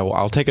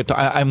 I'll take it.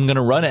 I'm going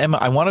to run.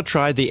 I want to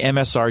try the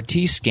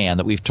MSRT scan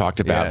that we've talked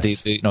about.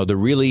 Yes. The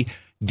really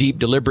deep,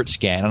 deliberate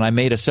scan. And I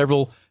made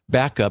several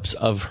backups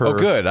of her. Oh,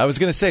 good. I was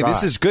going to say, drive.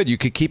 This is good. You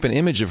could keep an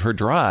image of her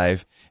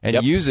drive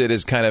and use it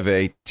as kind of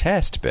a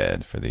test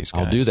bed for these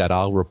guys. I'll do that.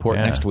 I'll report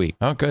next week.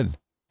 Oh, good.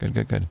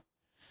 Good.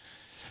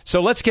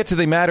 So let's get to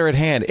the matter at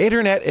hand.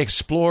 Internet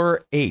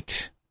Explorer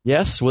 8.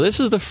 Yes. Well,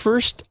 this is the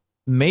first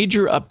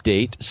major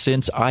update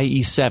since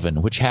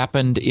IE7, which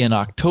happened in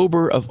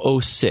October of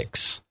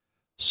 2006.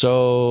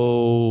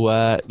 So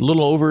a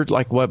little over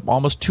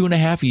almost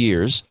 2.5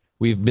 years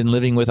we've been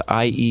living with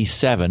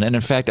IE7. And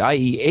in fact,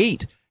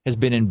 IE8 has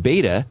been in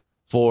beta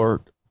for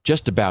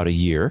just about a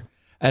year.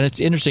 And it's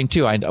interesting,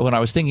 too. When I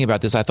was thinking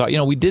about this, I thought,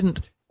 we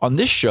didn't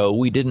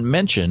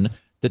mention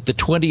that the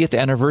 20th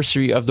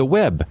anniversary of the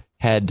web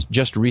had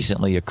just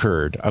recently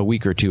occurred a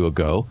week or two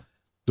ago.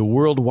 The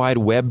World Wide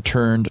Web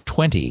turned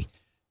 20.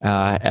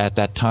 At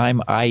that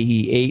time,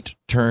 IE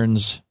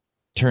turns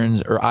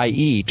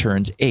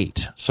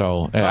 8.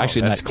 So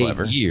actually not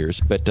clever. 8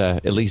 years, but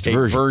at least 8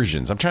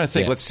 versions. I'm trying to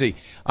think. Yeah. Let's see.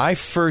 IE,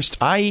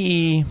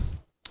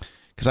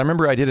 because I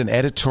remember I did an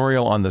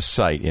editorial on the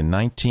site in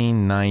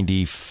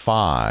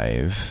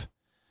 1995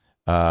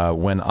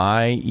 when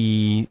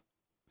IE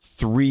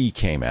 3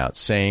 came out,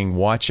 saying,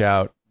 "Watch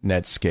out,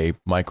 Netscape,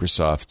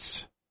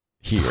 Microsoft's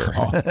here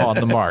on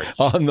the march."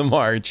 On the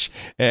march.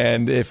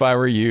 And if I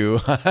were you,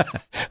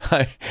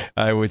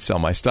 I would sell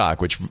my stock,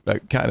 which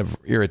kind of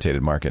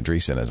irritated Mark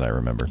Andreessen, as I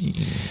remember.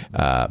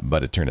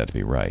 But it turned out to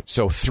be right.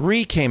 So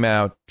 3 came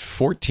out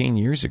 14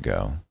 years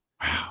ago.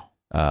 Wow.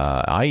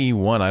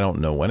 IE1, I don't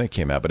know when it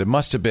came out, but it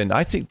must have been,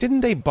 I think,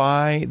 didn't they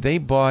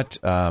bought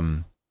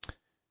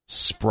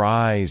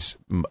Spry's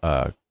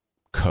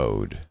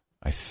code.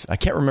 I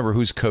can't remember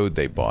whose code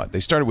they bought. They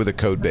started with a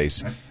code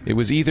base. It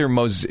was either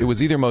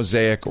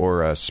Mosaic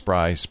or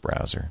Spry's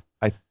browser.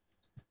 I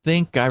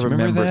think I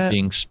remember it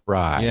being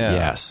Spry. Yeah.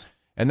 Yes,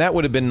 and that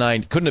would have been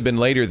couldn't have been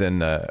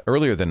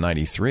earlier than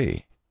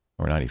 93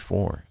 or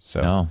 94.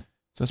 So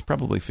it's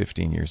probably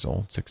 15 years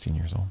old, 16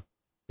 years old.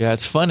 Yeah,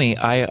 it's funny.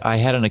 I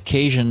had an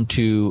occasion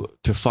to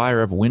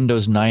fire up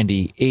Windows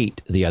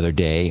 98 the other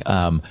day.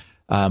 I'm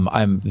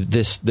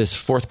this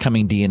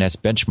forthcoming DNS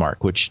benchmark,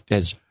 which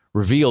has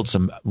revealed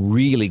some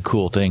really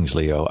cool things,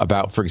 Leo,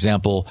 about, for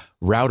example,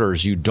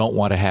 routers you don't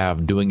want to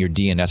have doing your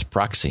DNS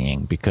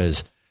proxying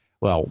because,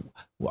 well,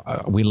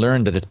 we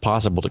learned that it's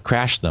possible to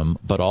crash them,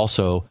 but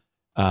also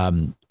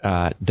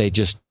they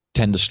just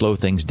tend to slow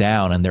things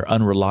down and they're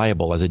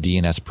unreliable as a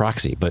DNS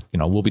proxy. But,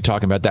 we'll be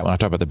talking about that when I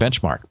talk about the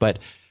benchmark. But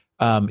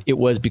it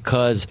was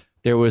because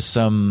there was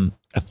something,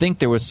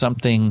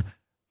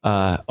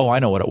 I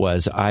know what it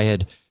was. I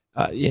had,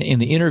 in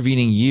the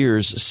intervening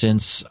years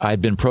since I'd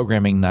been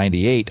programming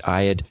 98,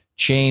 I had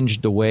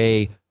changed the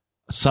way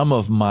some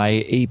of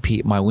my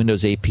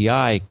Windows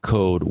API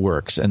code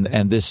works,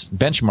 and this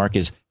benchmark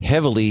is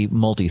heavily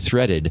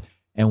multi-threaded,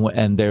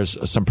 and there's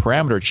some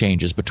parameter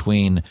changes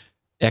between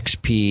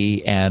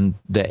XP and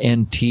the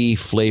NT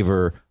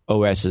flavor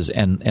OSs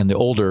and the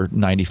older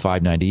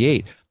 95,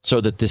 98, so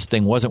that this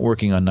thing wasn't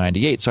working on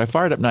 98. So I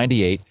fired up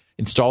 98,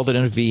 installed it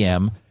in a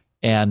VM,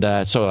 and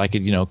so that I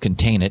could,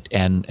 contain it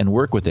and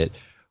work with it.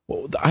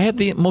 Well, I had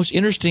the most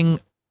interesting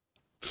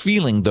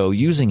feeling, though,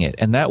 using it.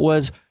 And that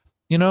was,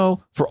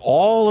 for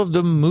all of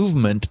the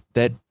movement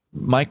that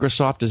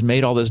Microsoft has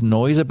made all this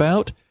noise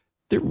about,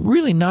 there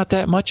really not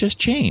that much has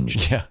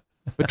changed. Yeah.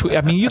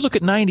 You look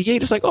at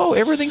 98, it's like,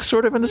 everything's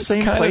sort of in the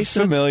same place.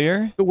 Kind of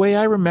familiar. The way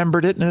I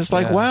remembered it. And it's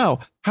like, wow,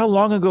 how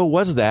long ago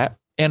was that?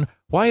 And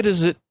why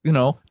does it,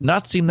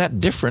 not seem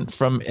that different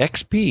from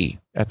XP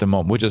at the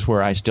moment, which is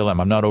where I still am.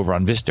 I'm not over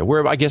on Vista,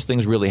 where I guess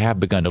things really have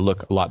begun to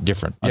look a lot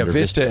different. Yeah,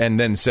 Vista and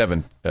then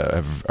 7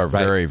 are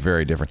very,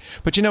 very different.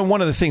 But,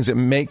 one of the things that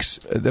makes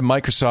the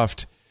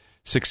Microsoft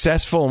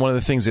successful, and one of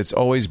the things that's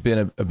always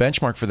been a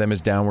benchmark for them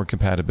is downward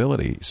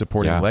compatibility,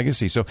 supporting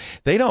legacy. So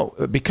they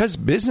don't, because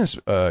business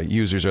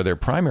users are their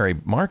primary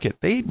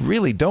market, they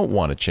really don't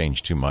want to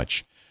change too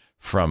much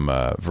from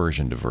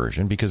version to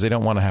version because they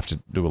don't want to have to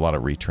do a lot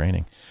of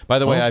retraining. By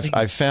the way,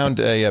 I've found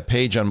a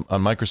page on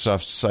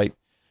Microsoft's site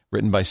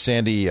written by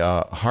Sandy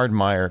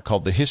Hardmeyer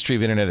called The History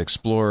of Internet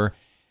Explorer.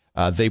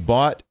 They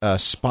bought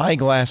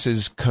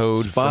Spyglass's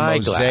code for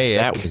Mosaic.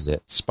 That was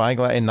it.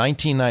 Spyglass in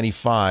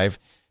 1995.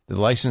 They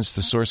licensed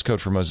the source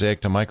code for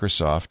Mosaic to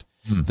Microsoft.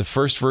 The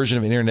first version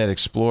of Internet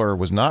Explorer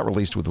was not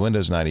released with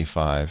Windows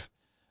 95,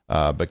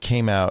 but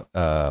came out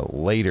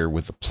later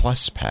with the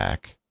Plus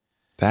Pack.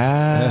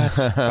 That's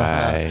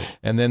right.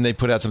 And then they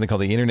put out something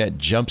called the Internet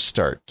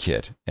Jumpstart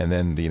Kit, and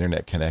then the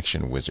Internet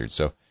Connection Wizard.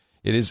 So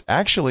it's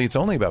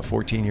only about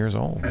 14 years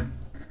old.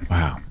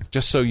 Wow.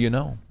 Just so you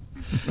know.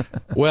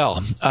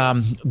 Well,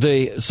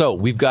 so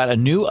we've got a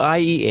new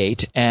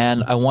IE8,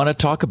 and I want to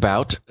talk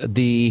about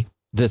the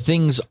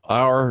things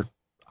our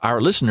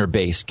listener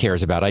base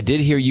cares about. I did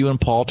hear you and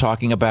Paul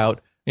talking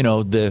about,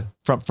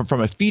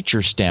 from a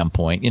feature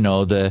standpoint,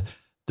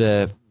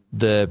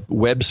 the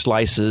web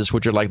slices,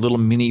 which are like little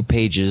mini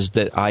pages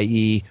that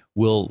IE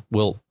will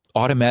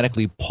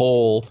automatically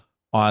poll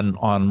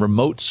on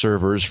remote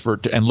servers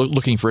and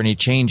looking for any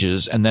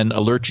changes, and then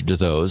alert you to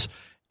those,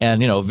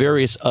 and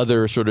various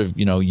other sort of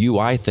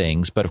UI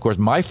things. But of course,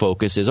 my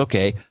focus is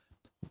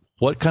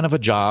what kind of a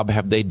job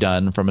have they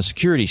done from a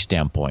security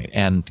standpoint,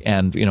 and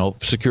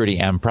security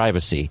and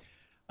privacy.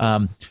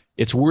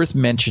 It's worth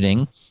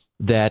mentioning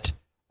that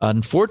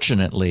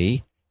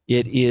unfortunately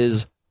it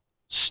is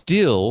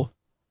still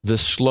the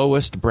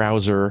slowest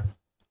browser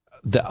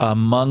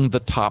among the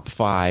top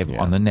 5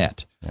 on the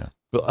net.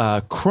 Yeah.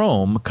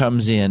 Chrome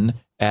comes in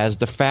as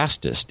the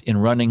fastest in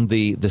running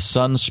the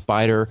Sun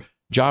Spider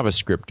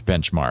JavaScript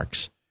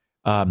benchmarks.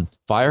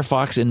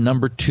 Firefox in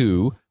number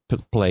 2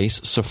 place,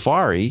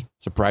 Safari,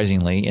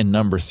 surprisingly, in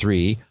number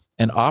 3,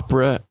 and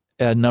Opera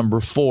number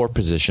 4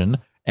 position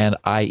and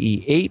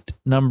IE8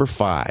 number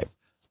 5.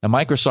 Now,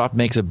 Microsoft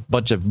makes a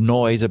bunch of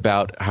noise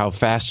about how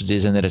fast it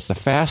is and that it's the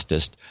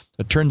fastest.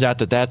 It turns out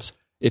that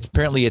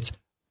apparently it's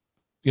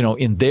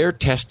in their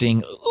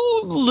testing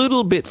a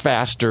little bit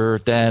faster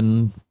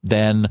than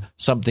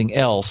something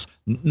else,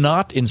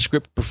 not in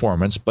script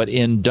performance, but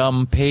in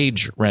dumb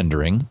page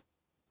rendering,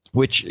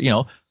 which,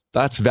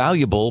 that's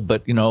valuable,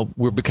 but,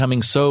 we're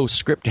becoming so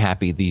script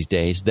happy these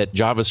days that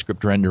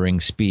JavaScript rendering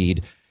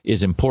speed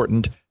is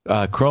important.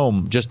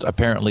 Chrome just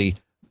apparently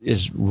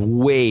is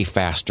way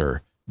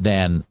faster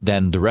than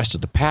the rest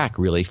of the pack,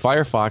 really.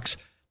 Firefox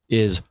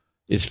is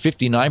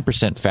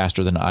 59%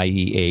 faster than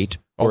IE8.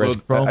 Although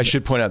Chrome, I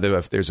should point out that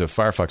if there's a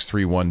Firefox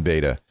 3.1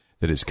 beta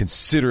that is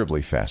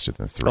considerably faster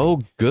than 3.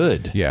 Oh,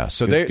 good. Yeah,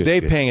 so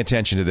they're paying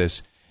attention to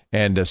this.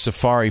 And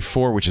Safari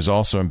 4, which is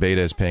also in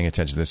beta, is paying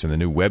attention to this, and the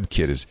new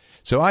WebKit is.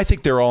 So I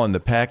think they're all in the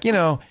pack.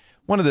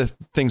 One of the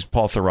things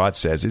Paul Thurrott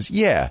says is,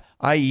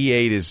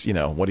 IE8 is,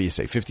 what do you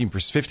say,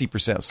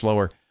 50%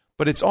 slower,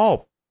 but it's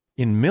all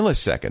in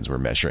milliseconds we're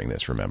measuring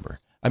this, remember?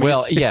 I mean,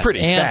 it's pretty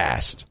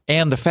fast.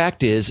 And the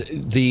fact is,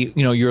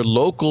 your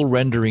local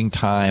rendering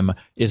time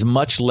is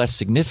much less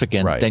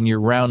significant than your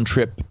round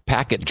trip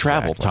packet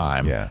travel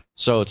time. Yeah.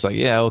 So it's like,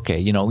 okay,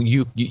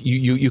 you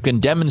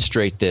can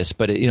demonstrate this,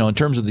 but in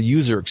terms of the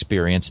user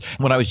experience,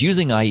 when I was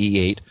using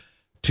IE8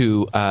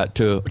 to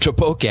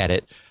poke at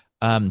it,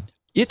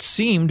 it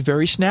seemed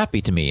very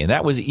snappy to me, and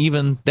that was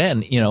even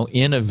then,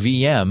 in a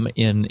VM,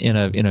 in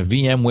a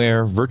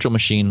VMware virtual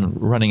machine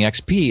running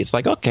XP. It's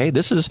like, okay,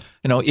 this is,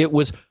 it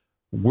was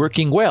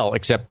working well,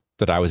 except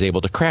that I was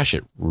able to crash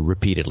it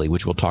repeatedly,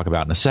 which we'll talk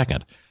about in a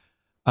second.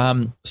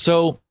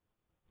 So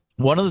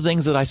one of the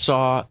things that I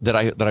saw that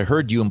I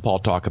heard you and Paul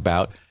talk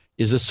about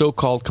is the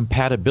so-called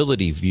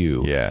compatibility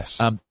view.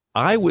 Yes.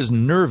 I was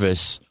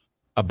nervous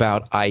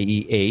about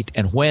IE8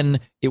 and when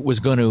it was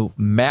going to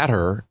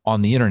matter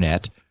on the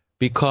internet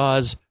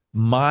because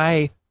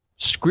my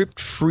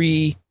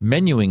script-free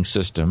menuing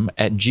system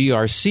at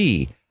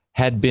GRC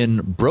had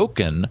been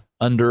broken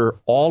under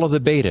all of the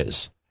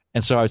betas.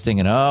 And so I was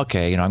thinking,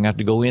 okay, I'm going to have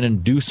to go in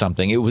and do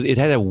something. It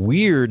had a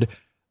weird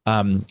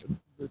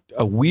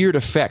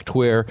effect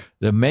where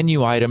the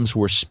menu items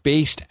were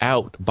spaced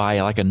out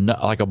by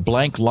like a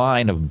blank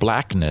line of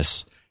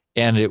blackness,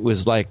 and it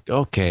was like,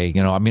 okay,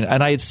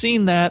 and I had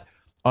seen that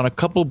on a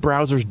couple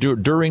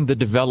browsers during the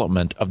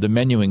development of the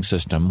menuing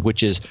system,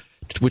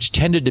 which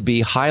tended to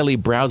be highly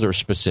browser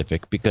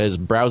specific because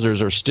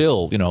browsers are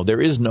still,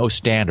 there is no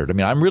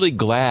standard. I'm really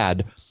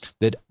glad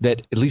that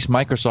at least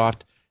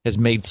Microsoft has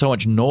made so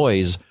much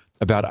noise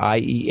about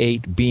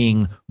IE8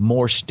 being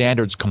more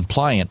standards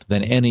compliant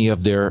than any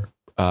of their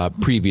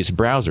previous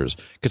browsers,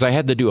 because I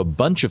had to do a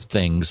bunch of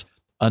things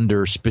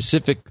under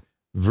specific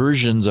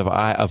versions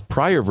of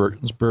prior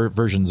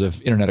versions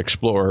of Internet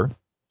Explorer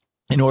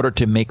in order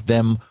to make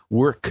them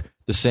work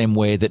the same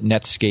way that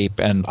Netscape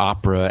and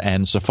Opera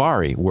and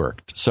Safari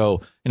worked.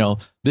 So,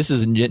 this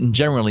is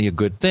generally a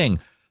good thing.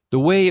 The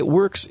way it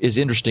works is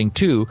interesting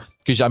too,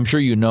 because I'm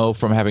sure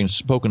from having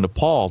spoken to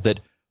Paul that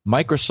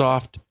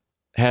Microsoft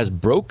has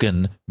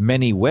broken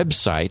many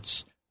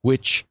websites,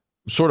 which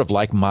sort of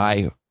like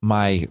my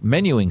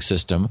menuing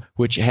system,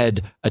 which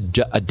had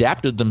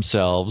adapted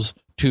themselves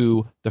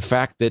to the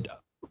fact that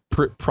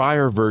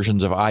prior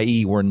versions of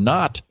IE were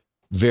not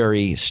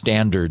very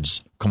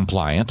standards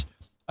compliant.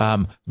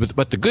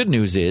 But the good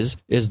news is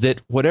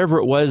that whatever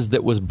it was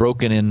that was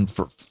broken in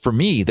for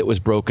me, that was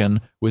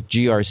broken with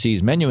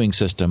GRC's menuing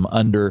system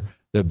under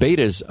the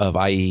betas of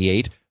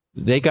IE8,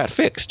 they got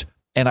fixed.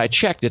 And I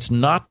checked. It's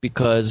not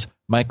because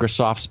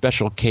Microsoft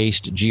special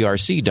cased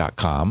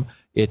grc.com.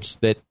 It's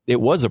that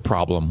it was a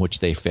problem which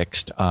they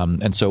fixed.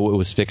 And so it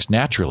was fixed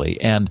naturally.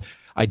 And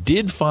I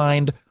did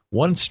find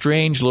one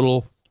strange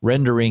little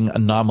rendering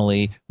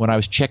anomaly when I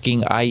was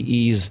checking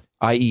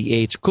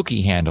IE8's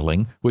cookie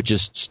handling, which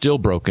is still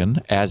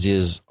broken, as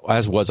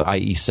was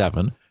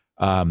IE7.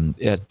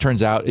 It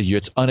turns out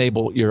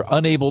you're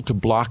unable to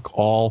block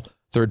all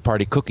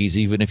third-party cookies,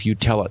 even if you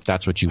tell it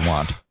that's what you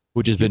want,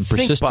 which has been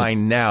persistent. Think by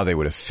now they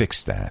would have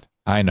fixed that.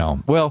 I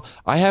know. Well,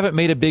 I haven't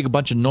made a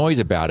bunch of noise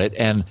about it,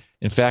 and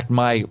in fact,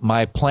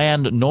 my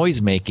planned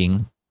noise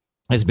making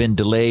has been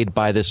delayed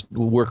by this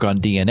work on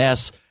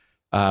DNS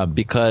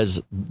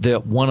because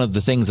one of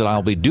the things that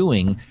I'll be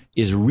doing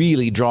is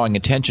really drawing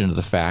attention to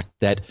the fact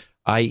that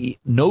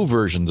no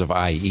versions of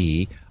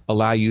IE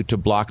allow you to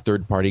block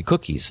third-party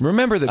cookies.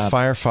 Remember that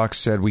Firefox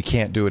said we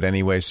can't do it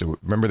anyway, so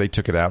remember they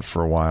took it out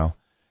for a while?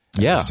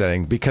 Yeah,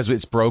 setting because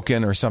it's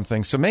broken or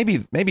something. So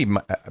maybe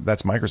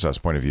that's Microsoft's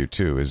point of view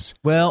too.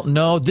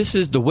 No,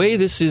 the way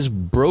this is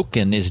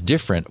broken is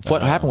different.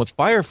 What happened with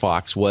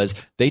Firefox was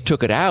they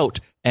took it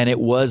out, and it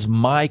was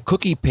my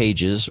cookie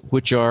pages,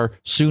 which are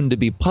soon to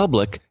be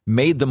public,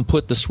 made them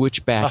put the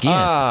switch back in.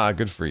 Ah,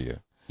 good for you.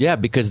 Yeah,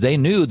 because they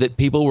knew that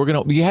people were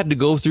you had to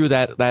go through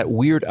that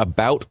weird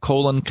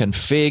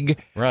about::config,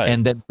 right,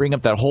 and then bring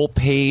up that whole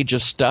page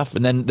of stuff,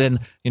 and then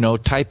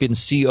type in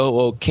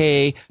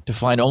COOK to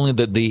find only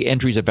the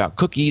entries about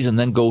cookies, and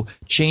then go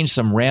change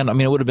some random. I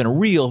mean, it would have been a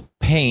real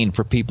pain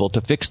for people to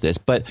fix this,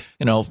 but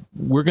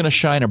we're going to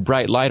shine a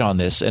bright light on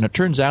this, and it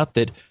turns out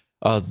that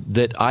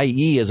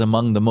IE is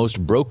among the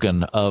most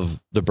broken of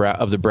the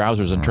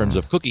browsers in terms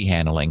of cookie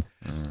handling.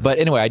 But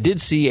anyway, I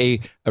did see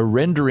a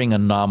rendering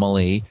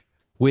anomaly,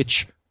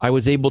 which I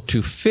was able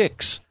to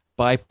fix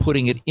by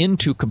putting it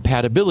into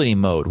compatibility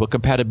mode. What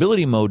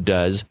compatibility mode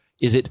does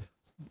is it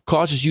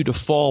causes you to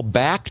fall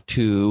back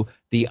to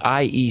the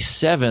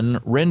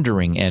IE7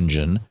 rendering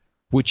engine,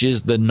 which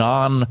is the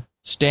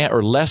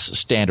less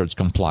standards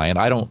compliant.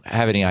 I don't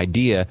have any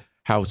idea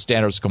how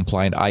standards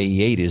compliant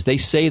IE8 is. They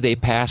say they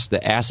passed the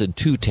ACID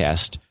 2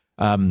 test.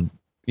 Does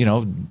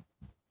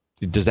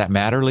that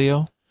matter,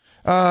 Leo?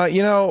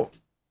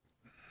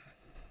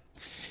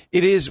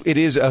 It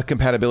is a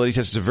compatibility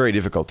test. It's a very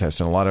difficult test,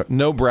 and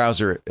no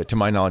browser, to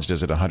my knowledge,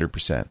 does it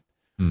 100%.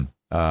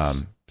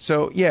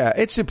 So yeah,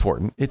 it's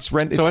important. It's a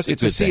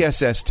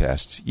CSS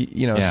test,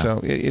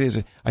 So it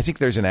is. I think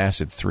there's an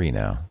ACID 3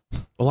 now.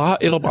 Well,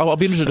 I'll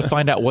be interested to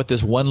find out what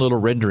this one little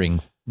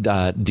rendering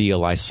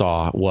deal I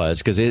saw was,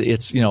 because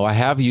it's I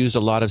have used a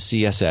lot of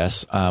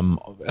CSS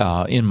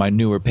in my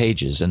newer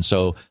pages, and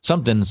so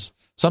something's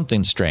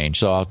strange.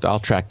 So I'll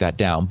track that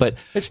down. But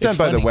it's done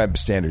by the Web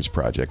Standards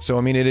Project. So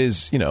I mean, it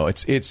is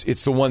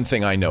it's the one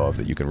thing I know of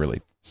that you can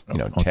really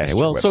test.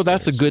 Well, so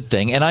that's a good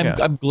thing, and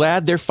I'm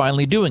glad they're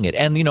finally doing it.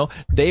 And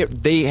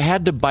they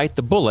had to bite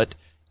the bullet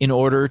in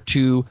order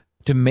to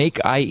make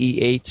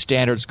IE8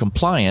 standards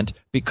compliant,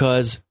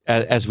 because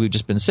as we've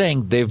just been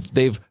saying,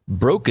 they've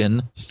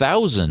broken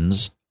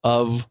thousands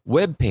of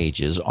web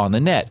pages on the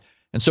net.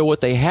 And so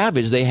what they have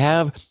is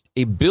a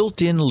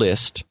built-in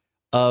list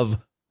of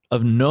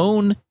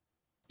known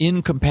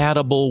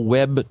incompatible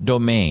web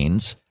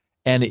domains,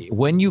 and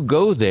when you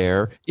go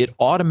there, it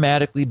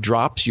automatically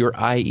drops your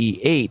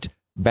IE8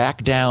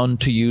 back down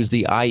to use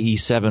the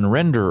IE7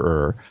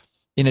 renderer.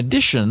 In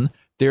addition,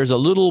 there's a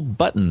little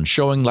button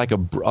showing like a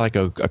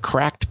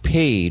cracked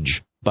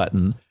page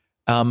button,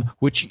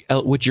 which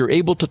you're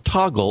able to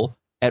toggle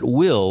at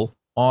will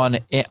on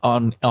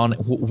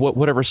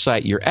whatever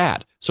site you're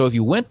at. So if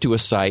you went to a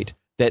site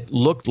that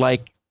looked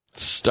like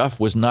stuff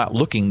was not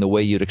looking the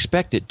way you'd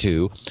expect it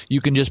to, you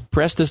can just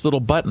press this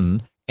little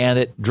button and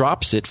it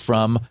drops it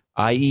from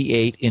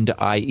IE8 into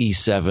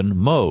IE7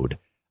 mode,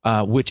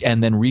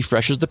 and then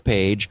refreshes the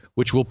page,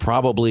 which will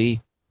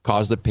probably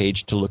cause the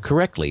page to look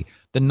correctly.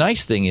 The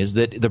nice thing is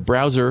that the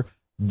browser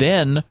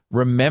then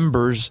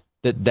remembers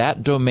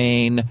that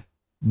domain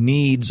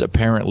needs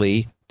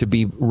apparently to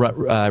be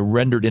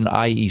rendered in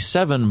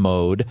IE7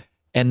 mode,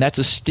 and that's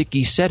a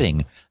sticky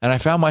setting. And I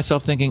found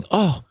myself thinking,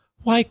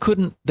 why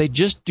couldn't they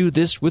just do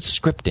this with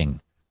scripting?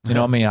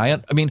 I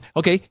mean,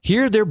 okay,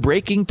 here they're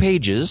breaking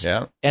pages,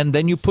 and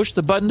then you push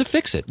the button to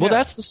fix it. Well,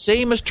 that's the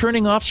same as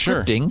turning off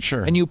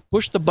scripting, and you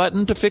push the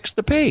button to fix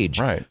the page.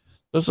 Right.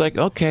 So it's like,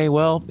 okay,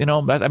 well,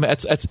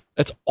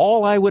 that's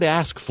all I would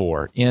ask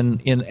for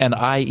in an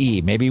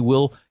IE. Maybe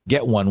we'll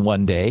get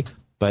one day,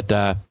 but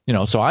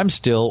so I'm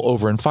still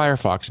over in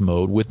Firefox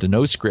mode with the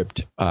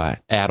NoScript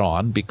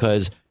add-on,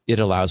 because it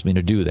allows me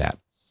to do that.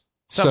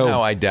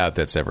 Somehow, I doubt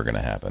that's ever going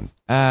to happen.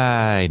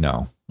 I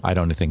know. I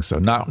don't think so.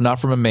 Not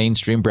from a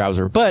mainstream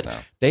browser. But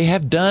They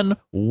have done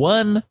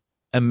one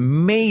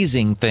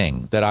amazing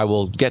thing that I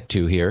will get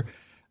to here.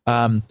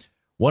 One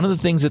of the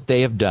things that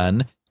they have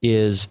done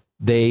is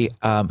they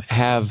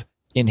have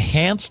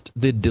enhanced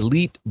the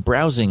delete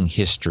browsing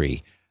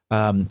history.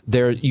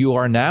 You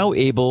are now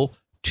able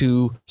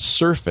to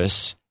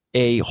surface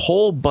a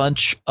whole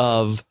bunch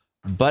of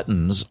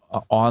buttons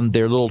on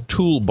their little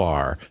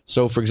toolbar.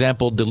 So, for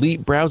example,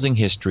 delete browsing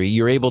history,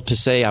 you're able to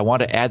say, I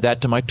want to add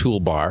that to my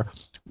toolbar.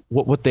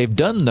 What they've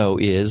done, though,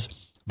 is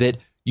that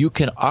you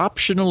can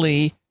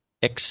optionally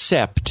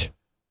accept,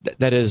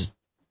 that is,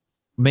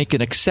 make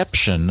an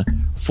exception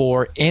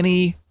for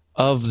any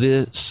of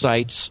the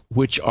sites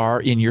which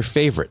are in your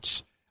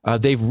favorites.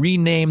 They've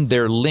renamed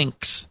their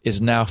links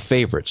is now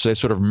favorites. So they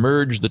sort of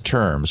merged the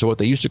terms. So what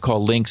they used to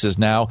call links is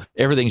now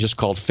everything's just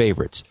called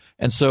favorites.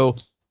 And so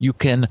you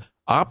can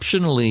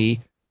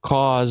optionally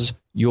cause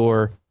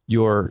your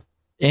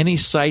any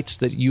sites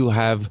that you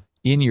have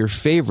in your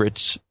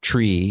favorites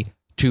tree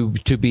to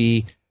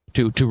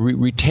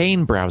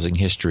retain browsing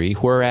history,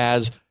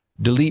 whereas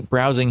delete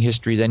browsing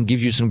history then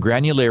gives you some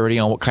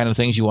granularity on what kind of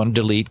things you want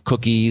to delete,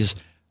 cookies,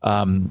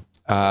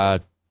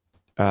 past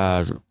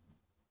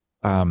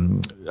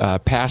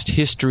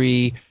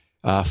history,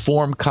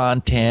 form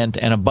content,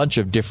 and a bunch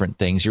of different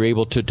things. You're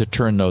able to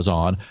turn those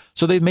on.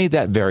 So they've made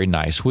that very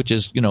nice, which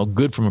is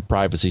good from a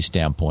privacy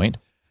standpoint.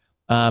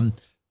 Of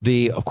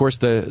course,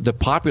 the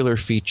popular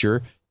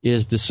feature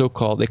is the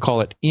so-called, they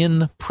call it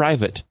in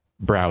private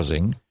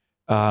browsing,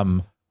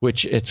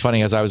 which it's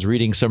funny, as I was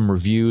reading some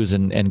reviews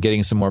and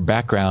getting some more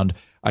background,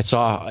 I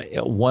saw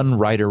one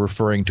writer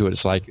referring to it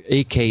as like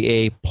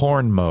AKA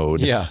porn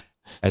mode. Yeah.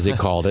 as they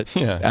called it.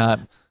 Yeah.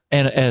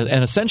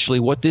 And essentially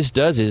what this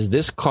does is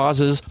this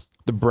causes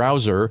the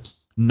browser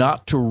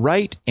not to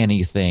write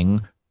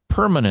anything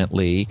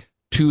permanently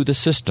to the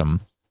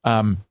system,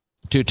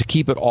 to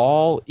keep it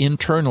all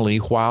internally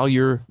while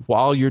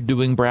you're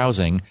doing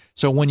browsing.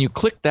 So when you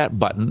click that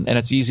button, and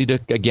it's easy to,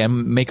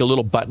 again, make a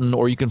little button,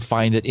 or you can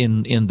find it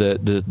in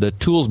the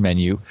tools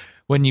menu.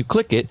 When you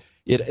click it,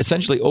 it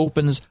essentially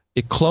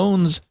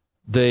clones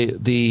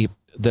the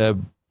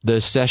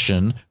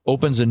session,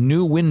 opens a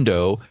new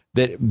window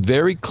that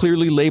very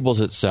clearly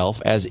labels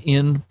itself as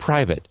in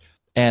private.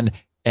 And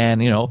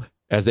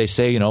as they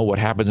say, what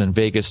happens in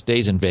Vegas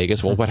stays in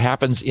Vegas. Well, what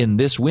happens in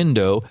this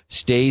window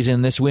stays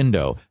in this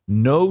window.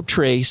 No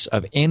trace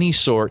of any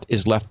sort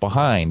is left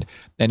behind.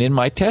 And in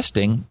my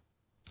testing,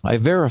 I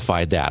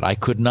verified that. I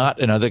could not,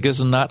 and this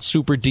is not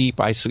super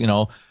deep.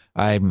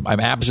 I'm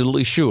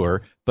absolutely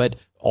sure, but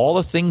all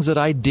the things that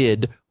I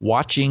did,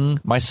 watching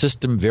my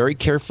system very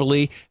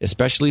carefully,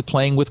 especially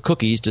playing with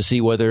cookies to see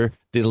whether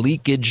the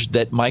leakage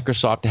that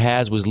Microsoft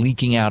has was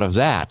leaking out of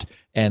that,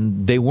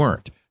 and they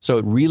weren't. So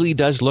it really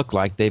does look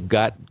like they've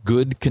got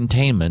good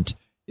containment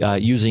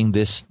using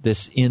this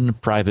in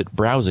private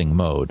browsing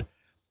mode.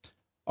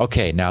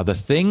 Okay, now the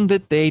thing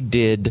that they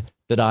did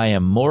that I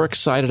am more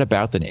excited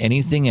about than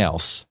anything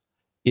else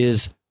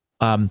is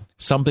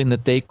something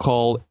that they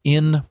call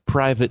in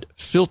private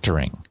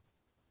filtering.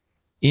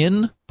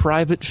 In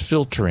private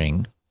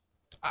filtering,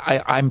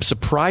 I'm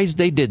surprised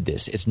they did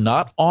this. It's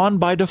not on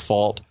by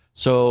default,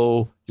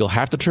 so you'll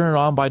have to turn it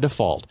on by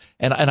default.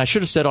 And I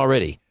should have said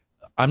already,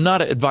 I'm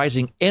not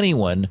advising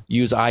anyone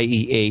use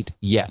IE8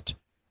 yet.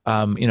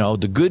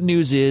 The good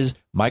news is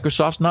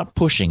Microsoft's not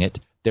pushing it.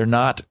 They're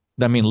not,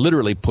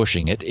 literally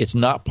pushing it. It's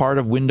not part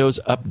of Windows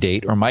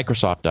Update or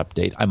Microsoft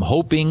Update. I'm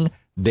hoping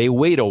they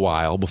wait a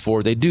while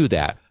before they do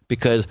that,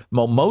 because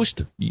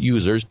most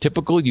users,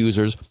 typical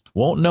users,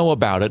 won't know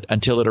about it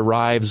until it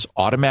arrives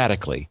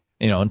automatically,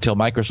 until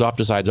Microsoft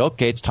decides,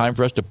 okay, it's time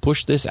for us to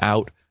push this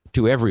out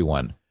to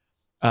everyone.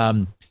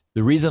 The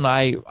reason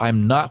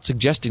I'm not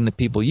suggesting that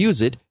people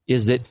use it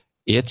is that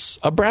it's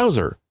a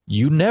browser.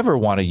 You never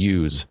want to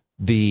use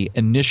the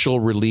initial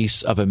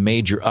release of a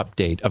major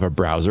update of a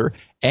browser,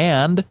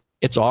 and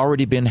it's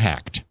already been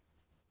hacked.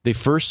 The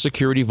first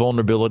security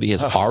vulnerability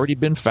has already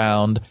been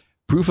found.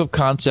 Proof of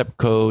concept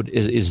code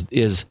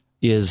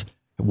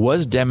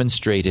was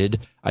demonstrated.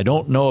 I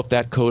don't know if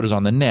that code is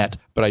on the net,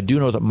 but I do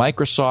know that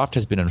Microsoft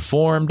has been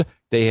informed.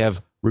 They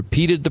have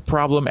repeated the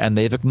problem, and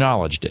they've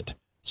acknowledged it.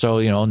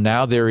 So,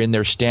 now they're in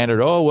their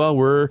standard,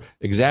 we're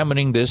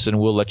examining this and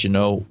we'll let you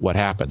know what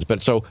happens.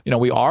 But so,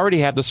 we already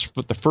have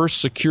the first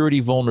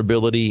security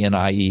vulnerability in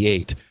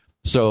IE8.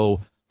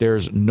 So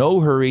there's no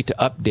hurry to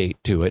update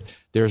to it.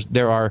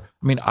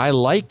 I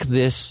like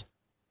this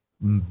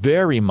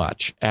very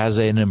much as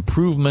an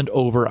improvement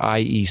over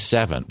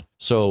IE7.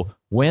 So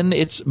when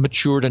it's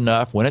matured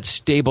enough, when it's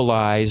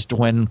stabilized,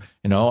 again,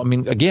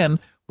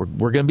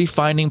 we're going to be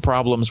finding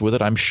problems with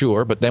it, I'm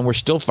sure, but then we're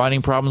still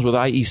finding problems with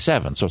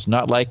IE7. So it's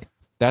not like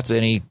that's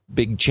any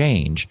big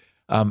change.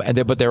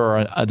 But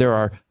there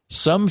are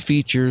some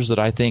features that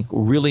I think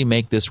really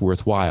make this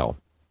worthwhile.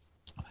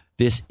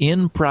 This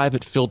in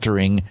private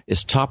filtering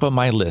is top of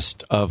my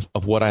list of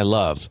what I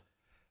love.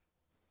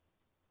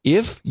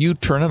 If you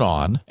turn it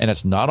on, and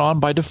it's not on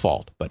by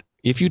default, but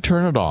if you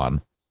turn it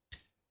on,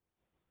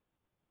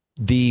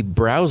 the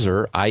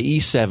browser,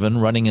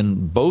 IE7, running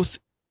in both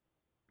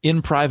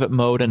in private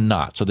mode and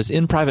not. So this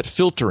in private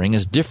filtering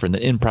is different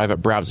than in private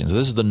browsing. So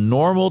this is the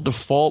normal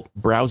default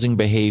browsing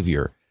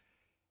behavior.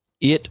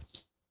 It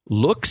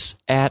looks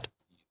at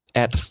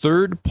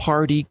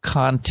third-party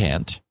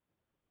content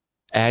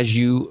as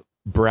you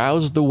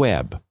browse the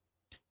web.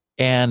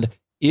 And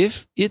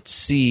if it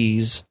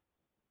sees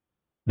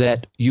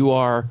that you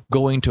are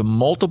going to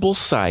multiple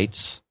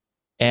sites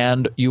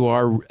and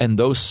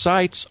those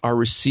sites are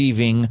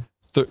receiving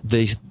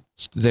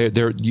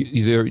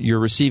you're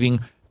receiving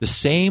the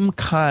same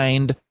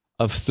kind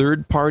of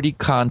third-party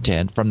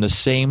content from the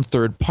same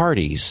third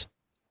parties,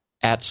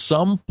 at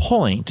some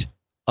point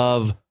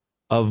of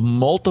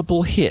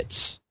multiple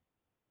hits,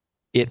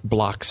 it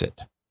blocks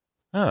it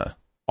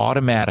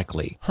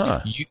automatically.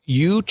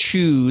 You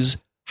choose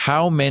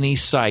how many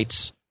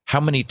sites, how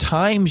many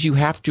times you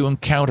have to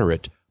encounter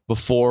it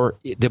before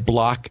the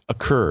block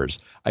occurs.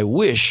 I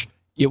wish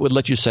it would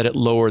let you set it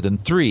lower than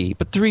 3,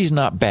 but 3 is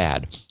not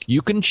bad.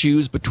 You can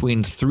choose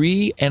between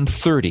 3 and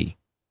 30.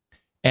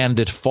 And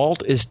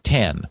default is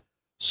 10.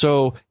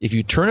 So if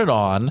you turn it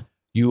on,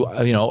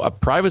 a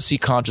privacy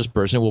conscious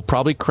person will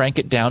probably crank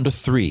it down to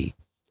 3.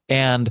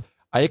 And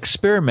I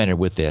experimented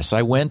with this.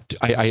 I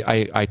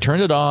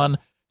turned it on,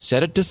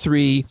 set it to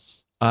 3,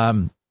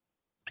 and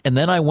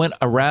then I went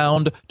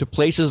around to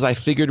places I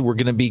figured were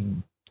going to be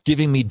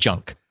giving me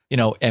junk.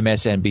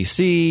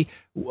 MSNBC,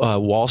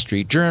 Wall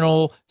Street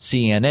Journal,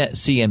 CNN,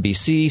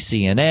 CNBC,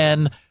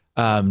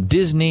 CNN,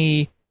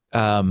 Disney.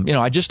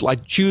 I just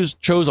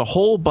chose a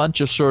whole bunch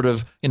of sort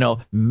of,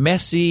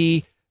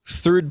 messy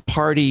third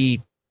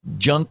party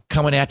junk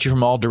coming at you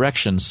from all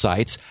directions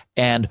sites.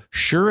 And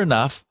sure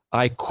enough,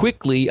 I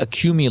quickly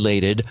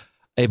accumulated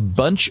a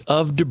bunch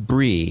of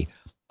debris.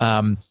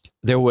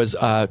 There was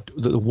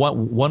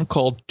one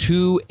called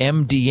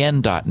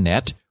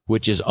 2mdn.net,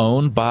 which is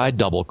owned by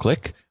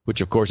DoubleClick,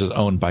 which of course is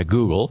owned by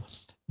Google.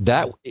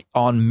 That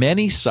on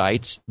many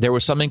sites, there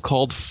was something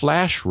called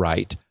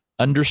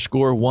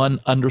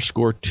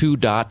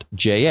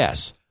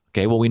flashwrite_1_2.js.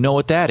 Okay, well, we know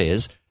what that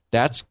is.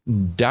 That's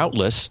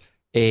doubtless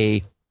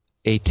a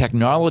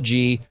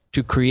technology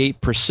to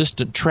create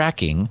persistent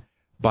tracking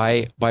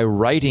by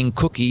writing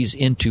cookies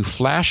into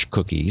flash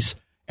cookies.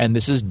 And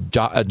this is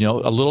a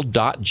little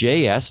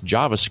 .js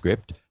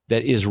JavaScript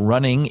that is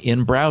running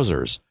in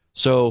browsers.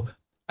 So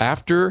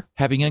after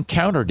having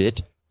encountered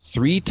it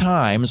 3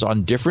 times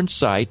on different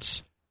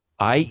sites,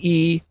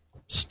 IE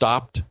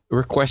stopped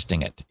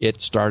requesting it.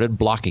 It started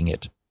blocking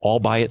it all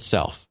by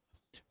itself.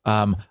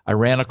 I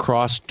ran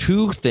across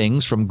 2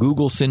 things from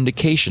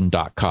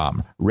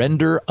googlesyndication.com,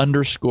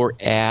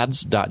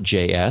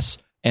 render_ads.js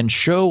and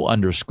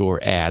show_ads.js.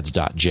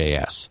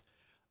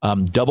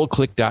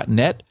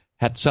 DoubleClick.net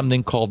had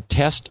something called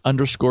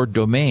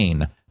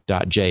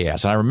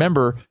test_domain.js. And I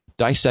remember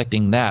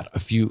dissecting that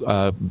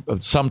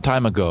some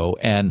time ago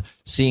and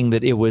seeing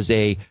that it was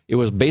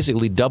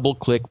basically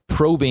DoubleClick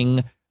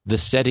probing the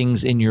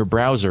settings in your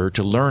browser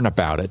to learn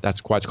about it.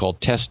 That's why it's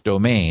called test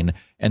domain.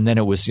 And then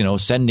it was,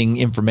 sending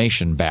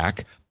information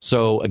back.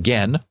 So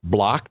again,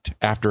 blocked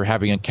after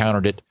having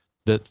encountered it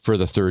for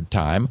the 3rd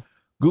time.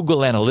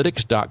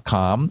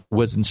 GoogleAnalytics.com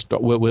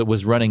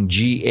was running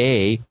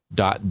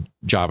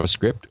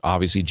GA.JavaScript,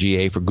 obviously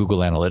GA for Google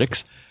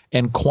Analytics,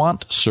 and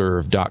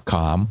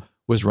QuantServe.com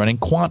was running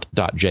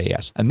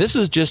Quant.js. And this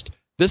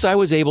I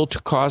was able to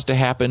cause to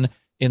happen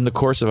in the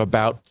course of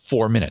about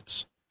 4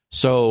 minutes.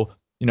 So,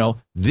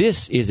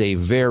 this is a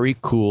very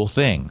cool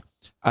thing.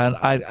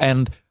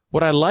 And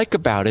what I like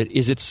about it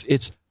is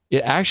it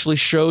actually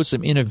shows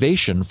some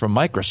innovation from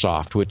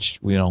Microsoft, which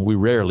we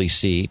rarely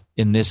see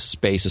in this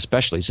space,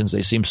 especially since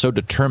they seem so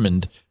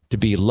determined to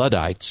be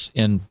Luddites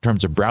in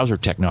terms of browser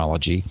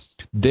technology.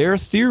 Their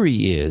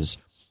theory is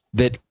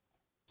that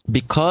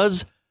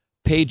because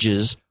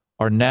pages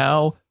are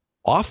now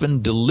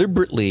often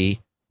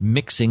deliberately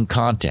mixing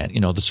content,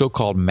 the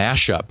so-called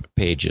mashup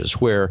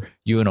pages where,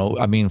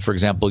 for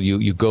example,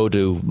 you go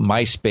to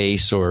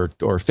MySpace or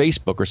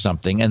Facebook or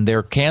something, and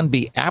there can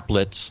be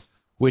applets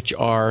which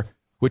are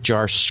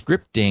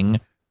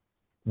scripting,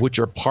 which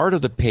are part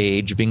of the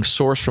page being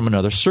sourced from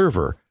another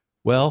server.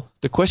 Well,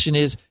 the question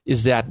is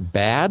that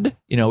bad?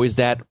 Is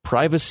that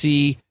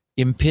privacy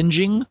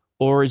impinging,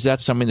 or is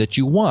that something that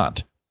you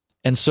want?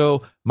 And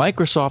so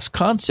Microsoft's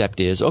concept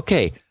is,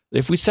 okay,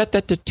 if we set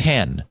that to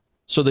 10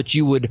 so that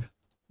you would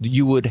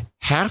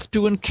have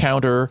to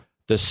encounter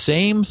the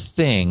same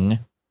thing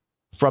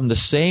from the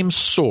same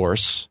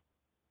source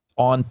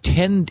in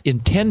 10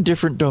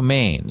 different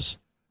domains.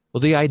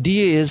 Well, the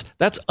idea is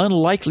that's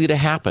unlikely to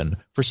happen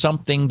for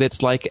something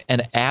that's like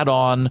an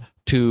add-on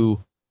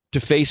to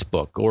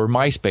Facebook or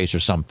MySpace or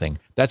something.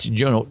 That's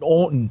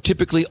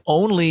typically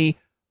only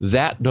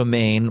that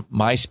domain,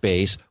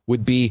 MySpace,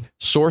 would be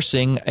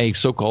sourcing a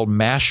so-called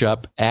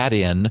mashup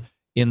add-in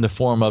in the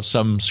form of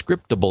some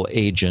scriptable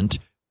agent,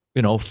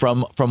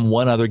 from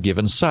one other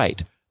given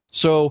site.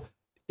 So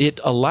it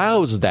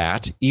allows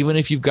that, even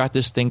if you've got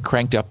this thing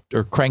cranked up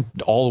or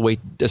cranked all the way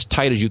as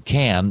tight as you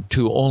can,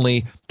 to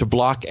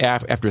block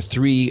after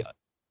three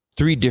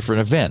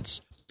different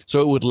events.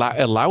 So it would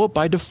allow it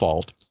by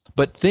default,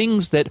 but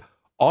things that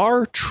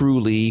are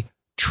truly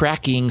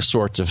tracking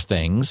sorts of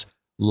things,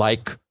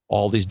 like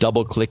all these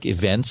DoubleClick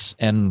events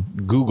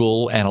and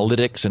Google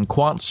Analytics and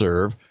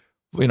QuantServe,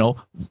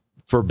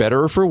 for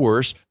better or for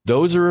worse,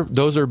 those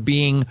are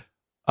being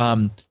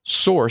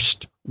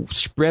sourced,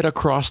 spread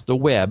across the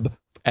web,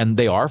 and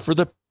they are for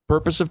the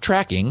purpose of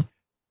tracking.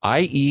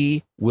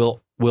 IE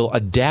will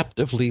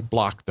adaptively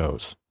block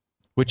those,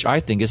 which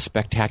I think is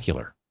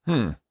spectacular.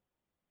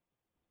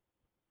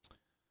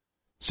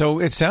 So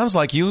it sounds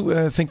like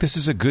you think this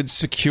is a good,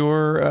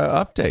 secure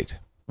update.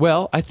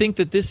 Well, I think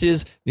that this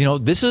is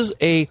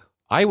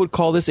I would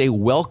call this a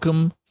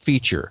welcome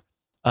feature.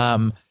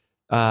 So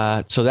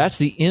that's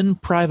the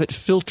in-private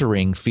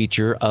filtering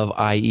feature of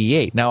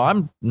IE8. Now,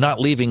 I'm not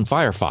leaving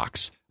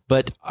Firefox,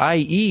 but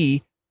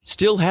IE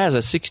still has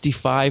a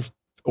 65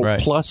 or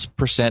plus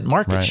 %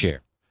 market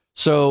share.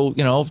 So,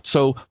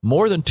 so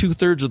more than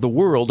 2/3 of the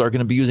world are going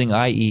to be using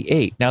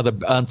IE8. Now,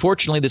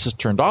 unfortunately, this is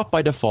turned off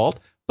by default,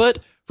 but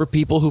for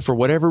people who, for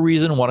whatever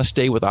reason, want to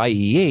stay with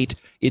IE8,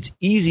 it's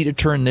easy to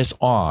turn this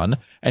on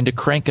and to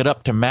crank it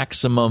up to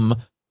maximum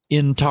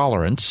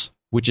intolerance,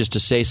 which is to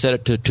say, set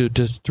it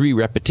to 3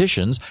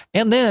 repetitions.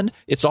 And then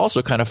it's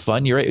also kind of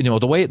fun.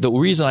 The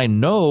reason I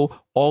know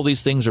all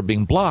these things are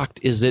being blocked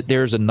is that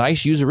there's a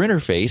nice user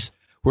interface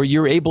where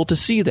you're able to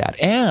see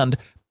that. And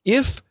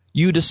if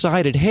you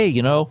decided, hey,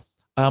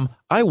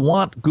 I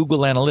want Google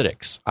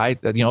Analytics,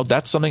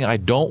 that's something I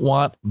don't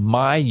want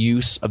my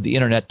use of the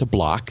internet to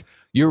block,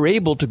 you're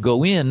able to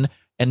go in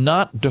and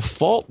not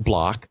default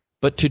block,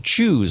 but to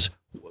choose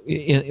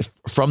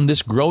from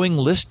this growing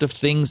list of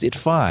things it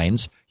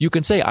finds. You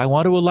can say, I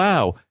want to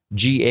allow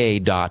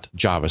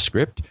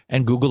ga.javascript,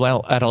 and Google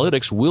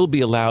Analytics will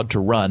be allowed to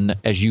run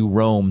as you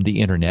roam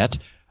the internet.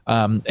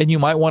 And you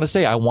might want to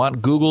say, I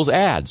want Google's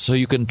ads, so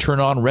you can turn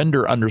on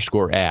render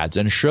underscore ads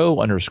and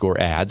show underscore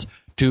ads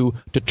to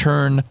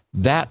turn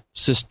that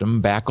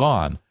system back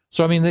on.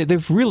 So, I mean,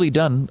 they've really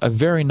done a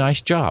very nice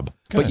job.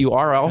 Good. But you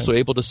are also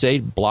able to say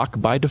block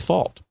by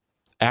default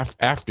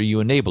after you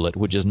enable it,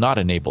 which is not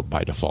enabled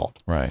by default.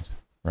 Right.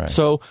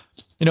 So,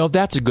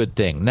 that's a good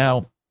thing.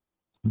 Now,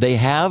 they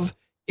have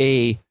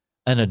an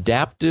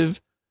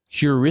adaptive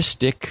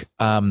heuristic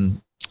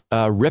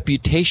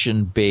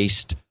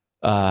reputation-based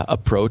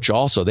approach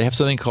also. They have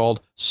something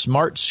called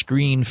Smart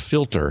Screen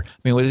Filter.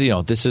 I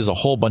mean, this is a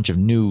whole bunch of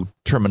new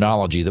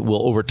terminology that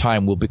over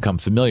time we'll become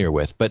familiar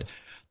with. But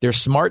their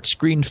Smart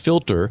Screen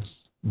Filter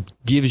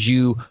gives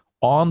you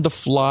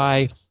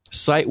on-the-fly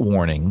site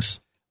warnings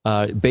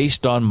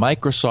based on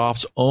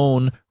Microsoft's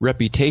own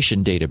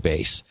reputation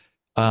database.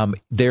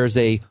 There's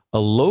a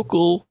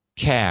local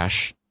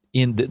cache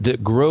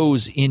that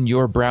grows in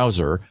your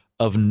browser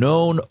of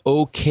known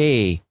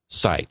OK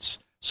sites.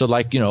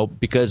 So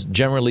because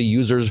generally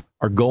users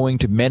are going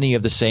to many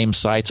of the same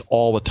sites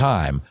all the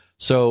time.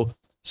 So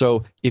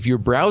if your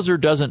browser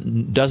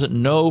doesn't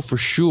know for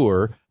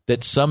sure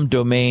that some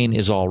domain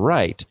is all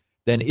right,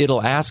 then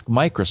it'll ask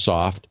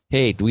Microsoft,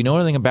 hey, do we know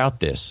anything about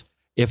this?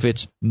 If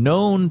it's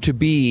known to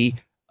be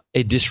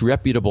a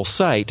disreputable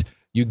site,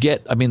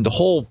 the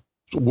whole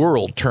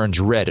world turns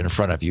red in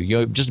front of you.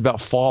 You just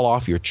about fall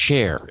off your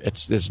chair.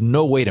 There's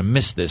no way to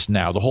miss this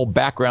now. The whole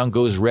background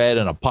goes red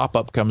and a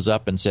pop-up comes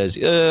up and says,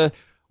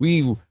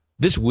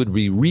 this would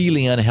be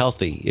really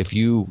unhealthy if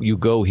you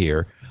go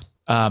here.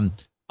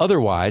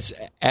 Otherwise,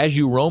 as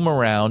you roam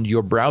around,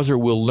 your browser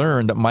will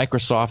learn that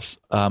Microsoft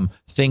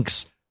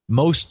thinks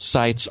most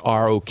sites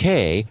are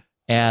okay,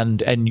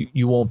 and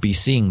you won't be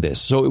seeing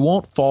this. So it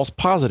won't false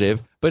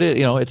positive, but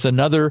it's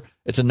another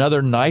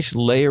nice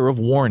layer of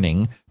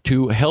warning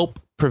to help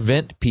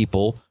prevent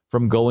people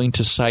from going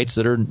to sites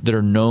that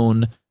are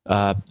known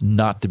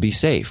not to be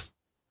safe.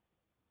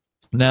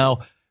 Now,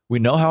 we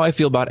know how I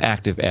feel about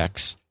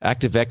ActiveX.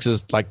 ActiveX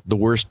is like the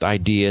worst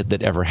idea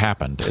that ever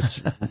happened.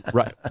 It's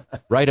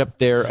right up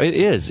there. It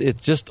is.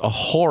 It's just a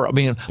horror. I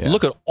mean,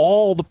 Look at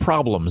all the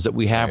problems that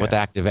we have with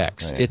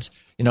ActiveX. It's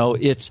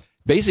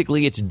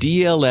basically it's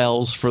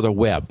DLLs for the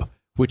web,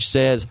 which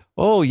says,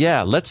 oh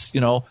yeah, let's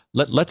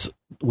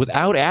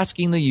without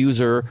asking the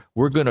user,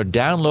 we're going to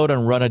download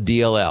and run a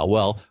DLL.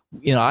 Well,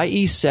 in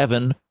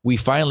IE7, we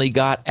finally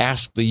got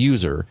ask the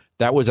user.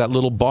 That was that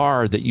little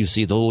bar that you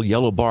see, the little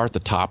yellow bar at the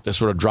top that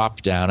sort of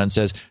drops down and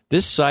says,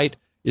 this site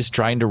is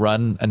trying to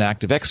run an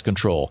ActiveX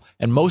control.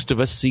 And most of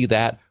us see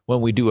that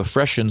when we do a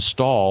fresh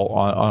install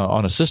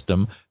on a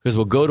system, because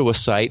we'll go to a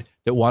site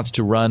that wants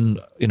to run,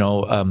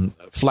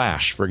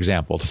 Flash, for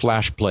example, the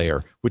Flash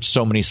player, which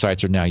so many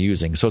sites are now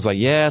using. So it's like,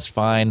 yeah, it's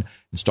fine.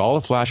 Install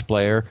a Flash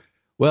player.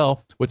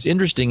 Well, what's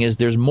interesting is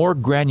there's more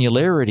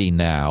granularity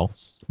now.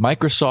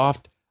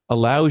 Microsoft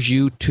allows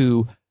you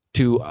to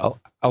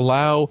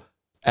allow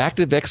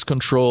ActiveX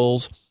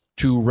controls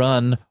to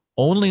run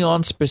only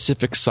on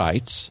specific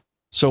sites.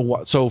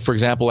 So for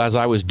example, as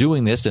I was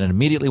doing this and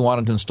immediately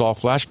wanted to install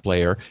Flash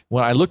Player,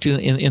 when I looked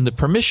in the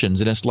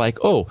permissions, and it's like,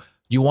 oh,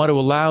 you want to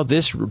allow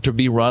this to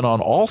be run on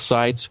all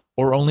sites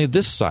or only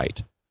this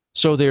site.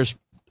 So there's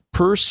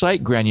per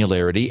site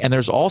granularity, and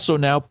there's also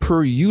now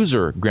per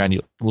user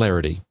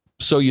granularity.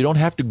 So you don't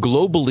have to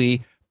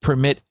globally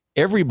permit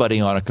everybody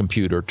on a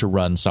computer to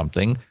run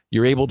something.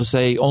 You're able to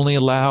say only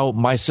allow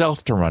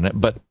myself to run it,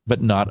 but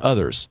not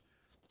others.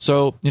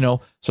 So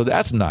so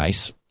that's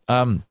nice.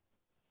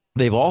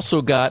 They've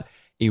also got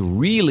a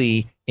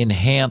really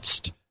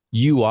enhanced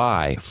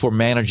UI for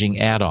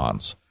managing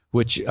add-ons,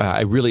 which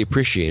I really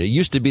appreciate. It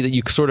used to be that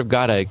you sort of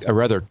got a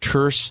rather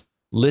terse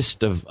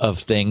list of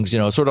things,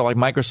 sort of like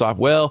Microsoft.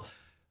 Well,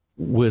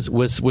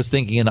 was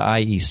thinking in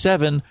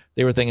IE7,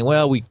 they were thinking,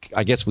 well,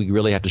 I guess we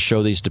really have to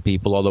show these to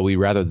people, although we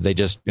rather they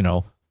just,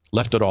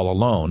 left it all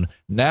alone.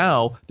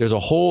 Now there's a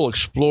whole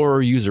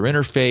Explorer user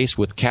interface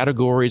with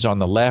categories on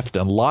the left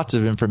and lots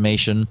of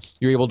information.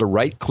 You're able to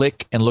right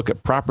click and look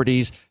at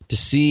properties to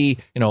see,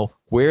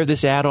 where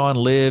this add-on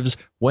lives,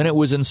 when it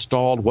was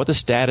installed, what the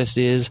status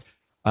is.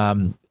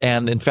 And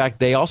in fact,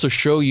 they also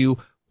show you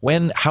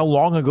how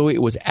long ago it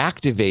was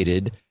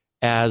activated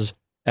as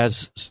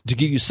to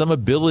give you some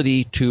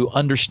ability to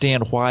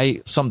understand why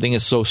something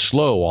is so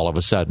slow all of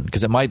a sudden.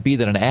 Because it might be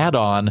that an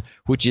add-on,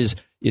 which is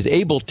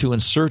able to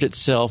insert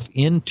itself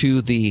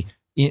into the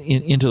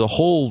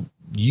whole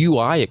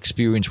UI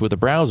experience with the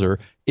browser,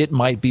 it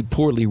might be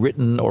poorly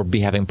written or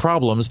be having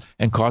problems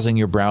and causing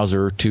your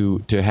browser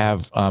to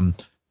have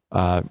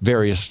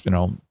various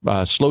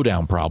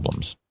slowdown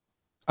problems.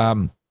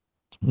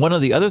 One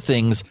of the other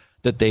things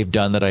that they've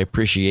done that I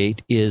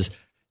appreciate is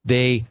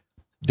they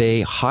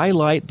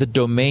highlight the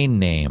domain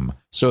name.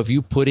 So if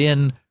you put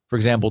in, for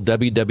example,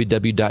 www.grc.com/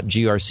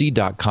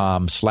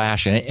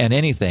 and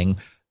anything,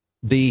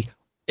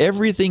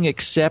 everything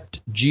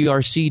except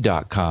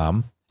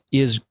grc.com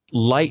is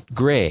light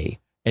gray.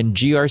 and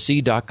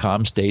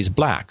grc.com stays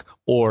black,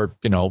 or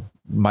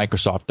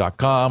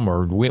Microsoft.com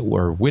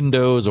or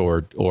Windows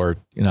or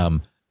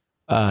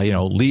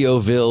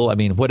Leoville. I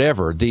mean,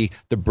 whatever. The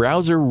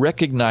browser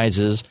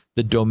recognizes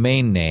the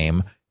domain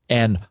name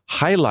and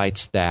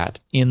highlights that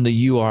in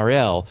the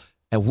URL,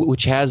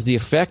 which has the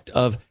effect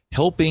of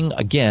helping,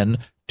 again,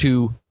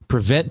 to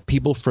prevent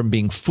people from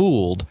being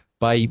fooled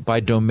by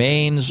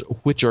domains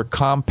which are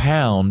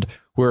compound,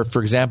 where,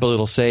 for example,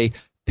 it'll say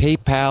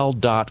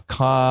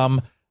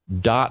paypal.com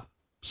dot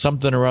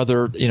something or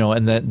other,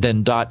 and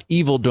then dot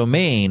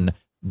evildomain.ru,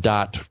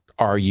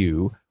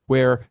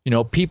 where,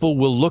 people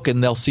will look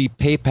and they'll see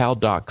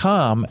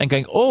paypal.com and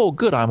going, oh,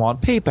 good, I'm on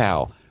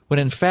PayPal. When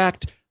in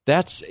fact,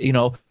 that's,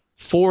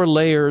 4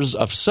 layers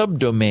of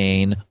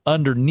subdomain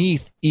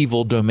underneath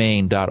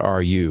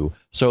evildomain.ru.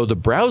 So the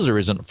browser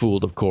isn't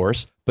fooled, of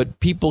course,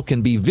 but people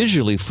can be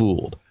visually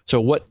fooled.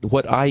 So what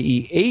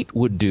IE8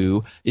 would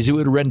do is it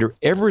would render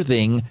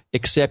everything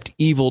except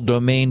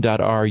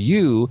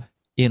evildomain.ru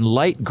in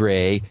light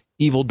gray.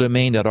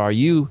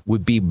 Evildomain.ru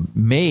would be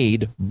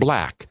made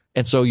black.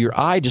 And so your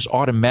eye just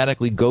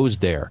automatically goes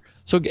there.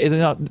 So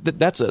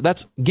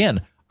that's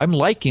again, I'm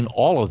liking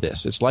all of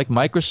this. It's like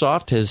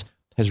Microsoft has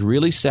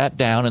really sat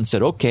down and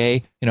said,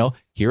 okay,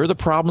 here are the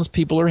problems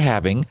people are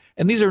having.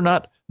 And these are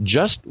not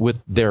just with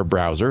their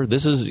browser.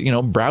 This is,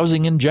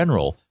 browsing in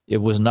general. It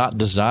was not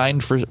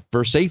designed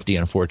for safety,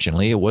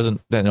 unfortunately. It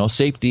wasn't,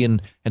 safety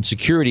and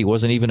security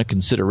wasn't even a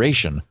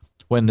consideration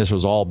when this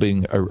was all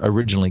being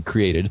originally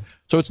created.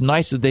 So it's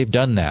nice that they've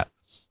done that.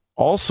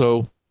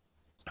 Also,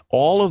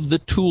 all of the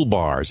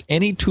toolbars,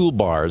 any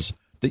toolbars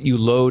that you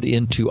load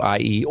into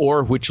IE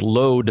or which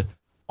load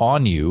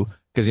on you,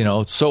 because,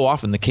 it's so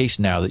often the case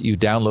now that you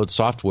download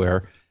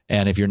software,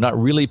 and if you're not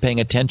really paying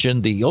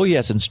attention,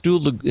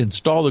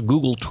 install the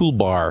Google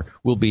toolbar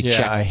will be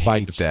checked. I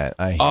hate that.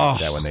 I hate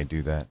that when they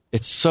do that.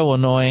 It's so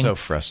annoying. So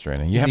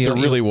frustrating. You have to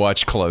really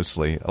watch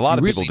closely. A lot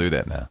of people do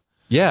that now.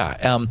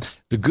 Yeah.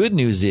 The good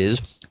news is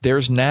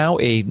there's now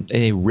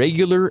a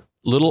regular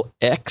little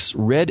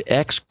red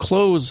X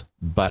close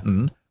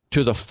button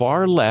to the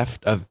far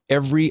left of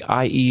every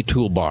IE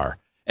toolbar.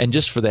 And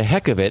just for the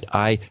heck of it,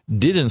 I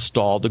did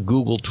install the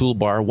Google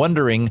toolbar,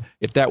 wondering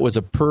if that was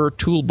a per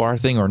toolbar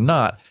thing or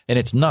not. And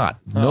it's not.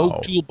 No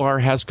toolbar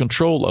has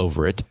control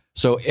over it.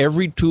 So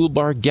every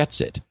toolbar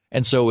gets it.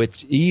 And so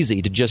it's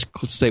easy to just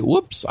say,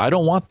 whoops, I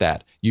don't want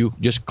that. You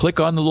just click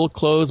on the little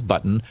close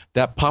button.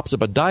 That pops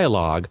up a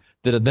dialog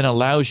that then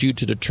allows you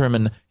to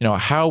determine,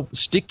 how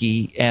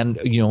sticky and,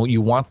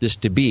 you want this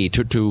to be,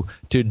 to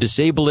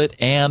disable it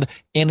and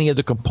any of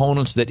the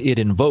components that it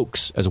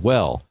invokes as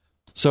well.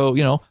 So,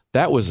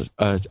 that was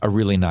a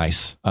really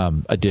nice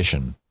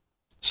addition.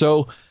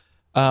 So,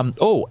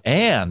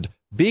 and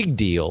big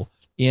deal,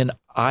 in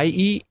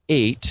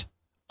IE8,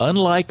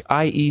 unlike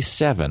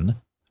IE7,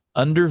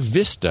 under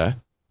Vista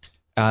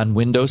on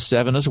Windows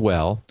 7 as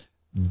well,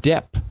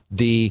 DEP,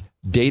 the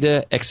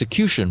data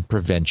execution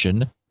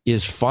prevention,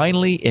 is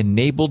finally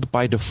enabled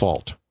by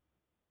default.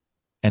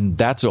 And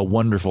that's a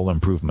wonderful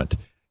improvement.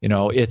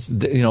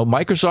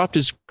 Microsoft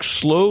is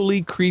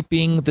slowly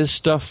creeping this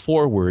stuff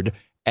forward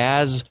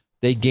as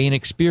they gain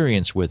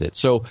experience with it.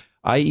 So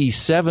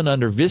IE7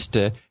 under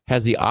Vista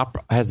has the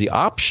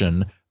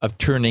option of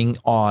turning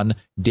on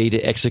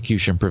data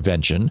execution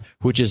prevention,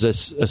 which is a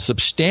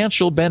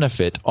substantial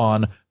benefit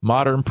on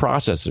modern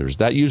processors.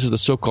 That uses the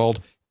so-called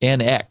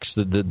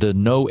NX, the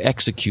no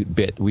execute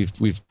bit.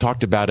 We've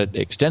talked about it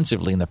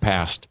extensively in the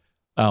past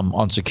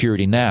on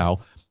Security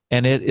Now,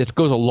 and it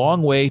goes a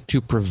long way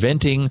to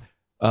preventing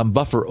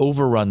buffer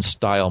overrun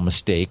style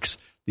mistakes.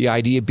 The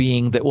idea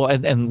being that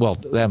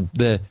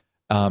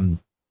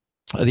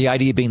the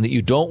idea being that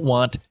you don't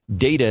want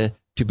data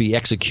to be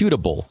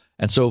executable.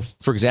 And so,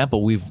 for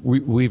example, we've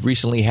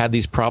recently had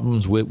these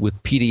problems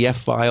with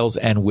PDF files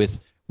and with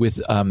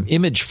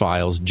image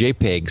files,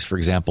 JPEGs, for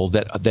example,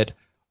 that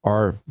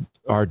are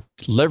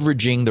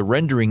leveraging the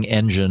rendering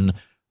engine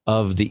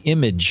of the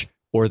image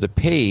or the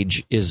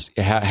page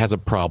has a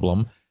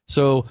problem.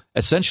 So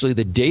essentially,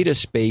 the data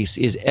space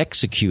is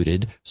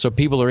executed, so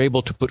people are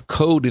able to put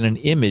code in an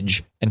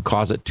image and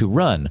cause it to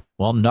run.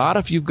 Well, not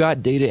if you've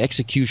got data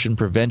execution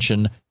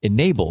prevention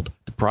enabled.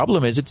 The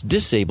problem is it's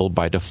disabled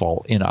by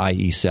default in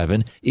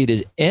IE7. It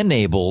is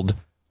enabled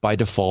by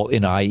default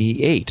in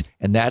IE8,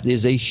 and that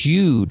is a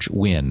huge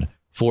win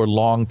for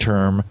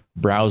long-term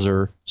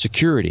browser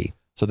security.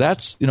 So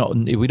that's,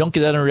 if we don't get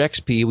that under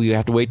XP, we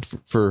have to wait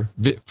for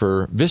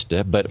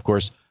Vista. But of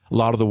course, a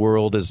lot of the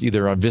world is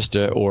either on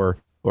Vista or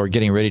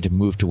getting ready to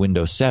move to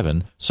Windows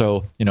 7.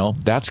 So,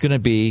 that's going to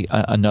be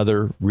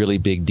another really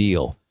big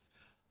deal.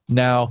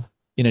 Now,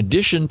 in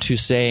addition to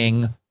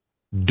saying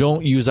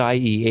don't use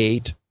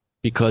IE8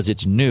 because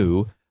it's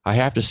new, I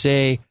have to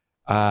say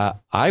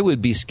I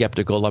would be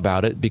skeptical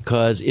about it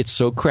because it's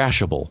so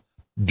crashable.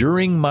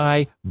 During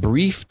my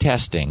brief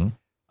testing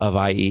of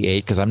IE8,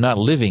 because I'm not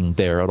living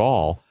there at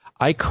all,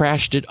 I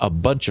crashed it a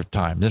bunch of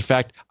times. In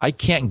fact, I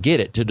can't get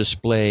it to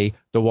display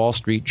the Wall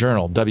Street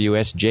Journal,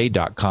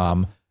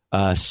 WSJ.com,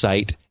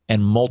 site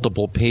and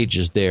multiple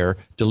pages there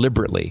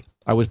deliberately.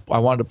 I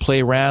wanted to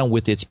play around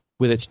with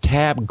its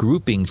tab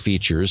grouping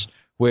features,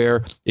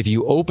 where if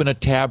you open a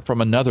tab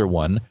from another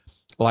one,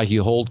 like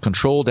you hold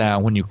Control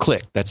down when you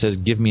click, that says,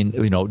 give me,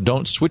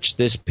 don't switch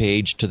this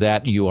page to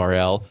that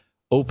URL,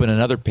 open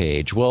another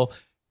page. Well,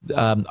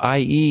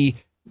 IE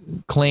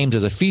claims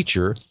as a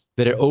feature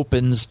that it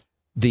opens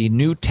the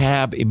new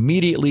tab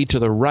immediately to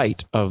the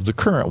right of the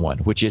current one,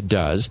 which it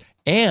does,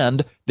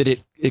 and that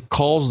it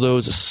calls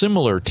those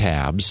similar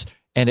tabs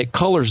and it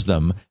colors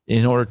them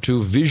in order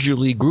to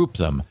visually group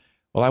them.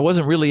 Well, I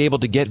wasn't really able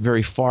to get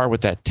very far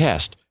with that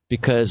test,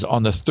 because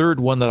on the third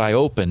one that I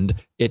opened,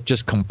 it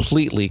just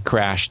completely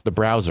crashed the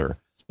browser.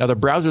 Now, the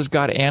browser's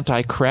got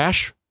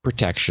anti-crash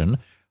protection.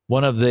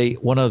 One of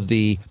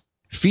the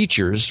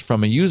features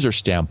from a user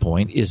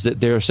standpoint is that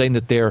they're saying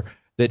that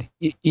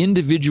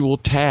individual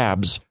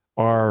tabs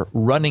are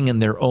running in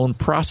their own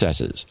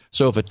processes.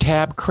 So if a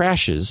tab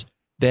crashes,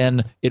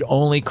 then it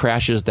only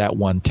crashes that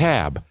one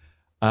tab.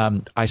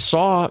 I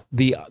saw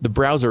the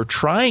browser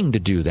trying to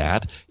do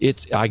that.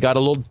 I got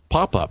a little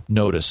pop-up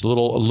notice, a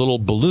little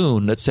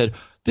balloon that said,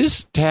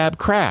 this tab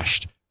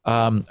crashed.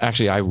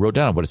 Actually, I wrote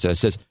down what it says.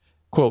 It says,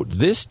 quote,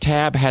 this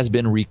tab has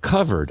been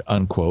recovered,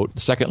 unquote.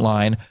 The second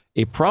line,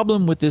 a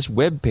problem with this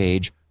web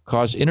page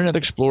caused Internet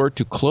Explorer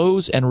to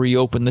close and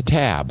reopen the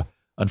tab.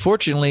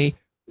 Unfortunately,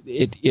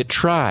 it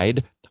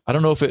tried. I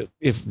don't know if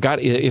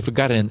it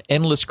got an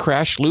endless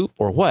crash loop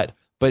or what,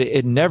 but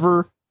it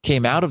never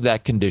came out of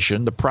that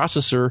condition. The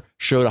processor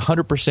showed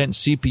 100%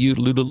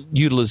 CPU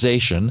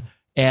utilization,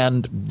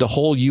 and the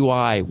whole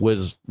UI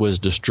was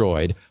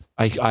destroyed.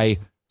 I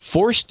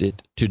forced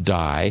it to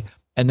die,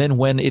 and then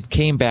when it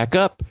came back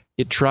up,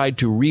 it tried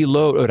to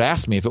reload. It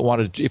asked me if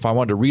I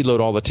wanted to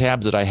reload all the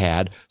tabs that I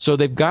had. So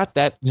they've got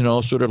that,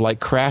 sort of like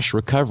crash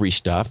recovery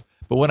stuff.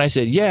 But when I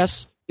said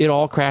yes, it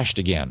all crashed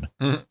again.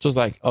 So it's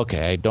like,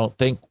 okay, I don't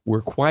think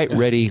we're quite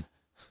ready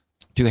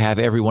to have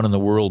everyone in the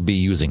world be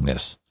using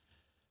this.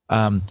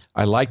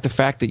 I like the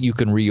fact that you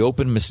can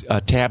reopen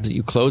tabs that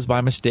you closed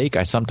by mistake.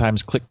 I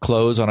sometimes click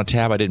close on a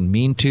tab I didn't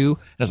mean to,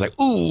 and it's like,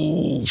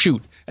 ooh,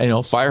 shoot. And,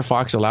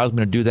 Firefox allows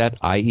me to do that.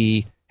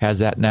 IE has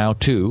that now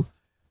too.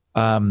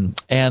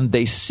 And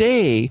they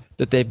say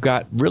that they've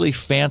got really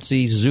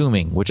fancy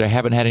zooming, which I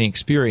haven't had any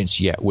experience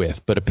yet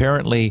with. But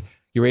apparently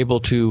you're able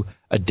to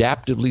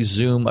adaptively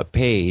zoom a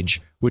page,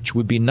 which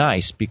would be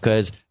nice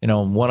because,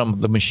 one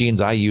of the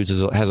machines I use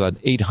has an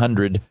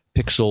 800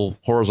 pixel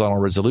horizontal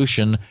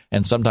resolution,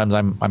 and sometimes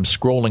I'm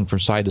scrolling from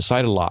side to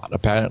side a lot.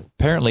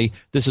 Apparently,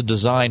 this is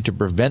designed to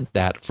prevent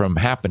that from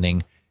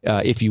happening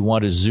if you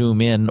want to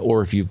zoom in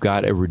or if you've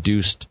got a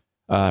reduced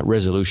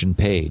resolution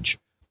page.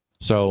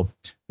 So,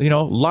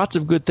 lots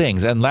of good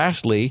things. And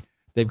lastly,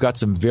 they've got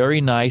some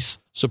very nice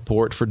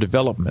support for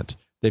development.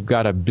 They've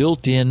got a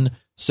built-in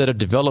set of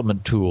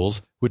development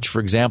tools, which, for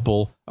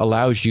example,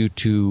 allows you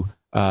to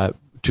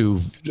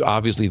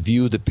obviously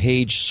view the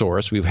page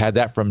source. We've had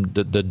that from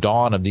the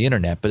dawn of the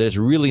internet, but it's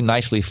really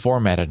nicely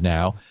formatted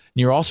now. And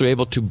you're also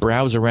able to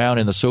browse around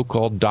in the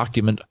so-called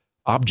document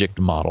object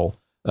model.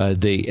 So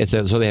they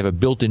have a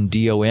built-in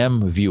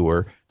DOM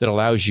viewer that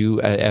allows you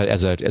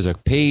as a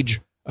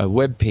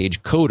web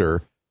page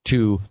coder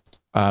to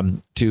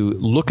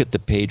look at the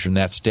page from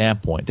that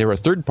standpoint. There are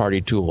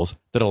third-party tools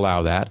that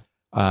allow that.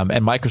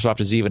 And Microsoft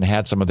has even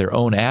had some of their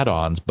own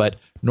add-ons, but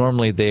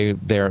normally they've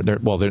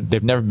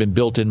never been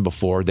built in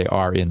before. They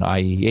are in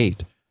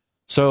IE8.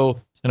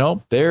 So,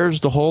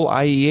 there's the whole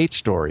IE8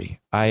 story.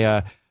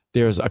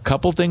 There's a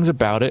couple things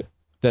about it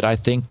that I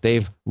think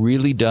they've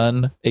really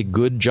done a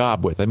good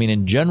job with. I mean,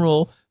 in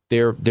general,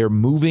 they're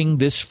moving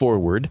this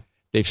forward.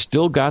 They've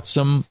still got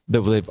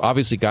they've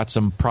obviously got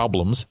some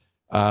problems,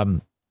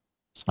 but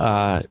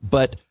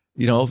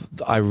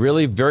I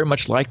really very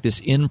much like this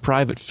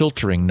in-private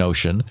filtering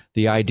notion,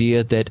 the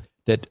idea that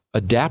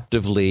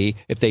adaptively,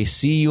 if they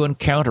see you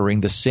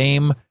encountering the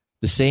same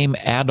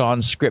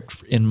add-on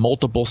script in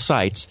multiple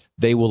sites,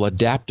 they will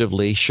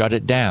adaptively shut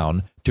it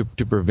down to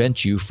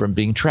prevent you from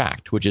being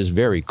tracked, which is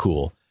very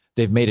cool.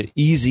 They've made it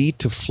easy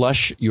to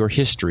flush your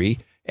history,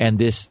 and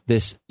this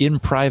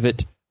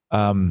in-private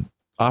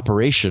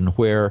operation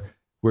where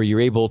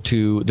you're able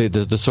to,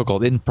 the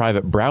so-called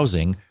in-private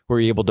browsing, where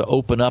you're able to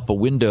open up a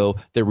window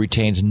that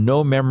retains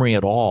no memory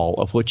at all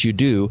of what you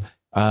do.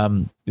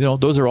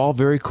 Those are all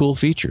very cool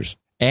features.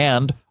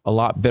 And a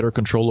lot better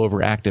control over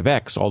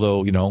ActiveX,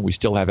 although, we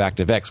still have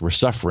ActiveX. We're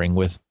suffering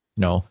with,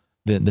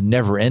 the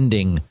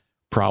never-ending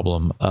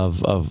problem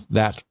of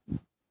that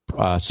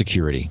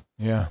security.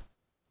 Yeah.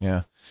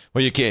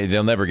 Well,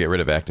 they'll never get rid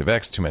of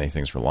ActiveX. Too many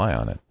things rely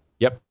on it.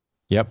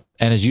 Yep.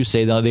 And as you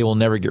say, they will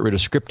never get rid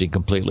of scripting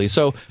completely.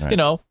 So, right.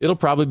 It'll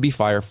probably be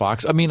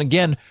Firefox. I mean,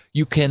 again,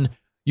 you can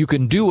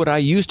do what I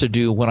used to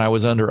do when I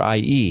was under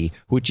IE,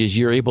 which is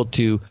you're able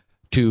to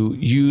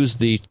use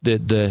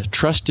the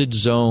trusted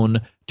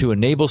zone to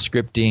enable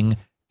scripting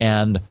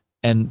and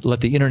let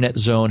the internet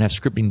zone have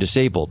scripting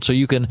disabled. So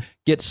you can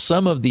get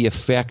some of the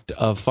effect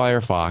of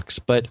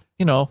Firefox, but,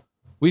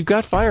 we've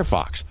got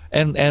Firefox,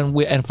 and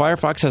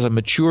Firefox has a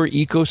mature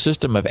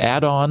ecosystem of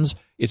add-ons.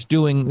 It's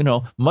doing,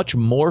 much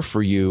more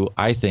for you,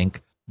 I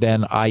think,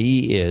 than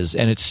IE is.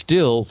 And it's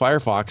still,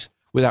 Firefox,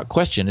 without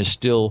question, is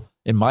still,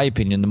 in my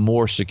opinion, the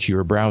more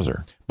secure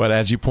browser. But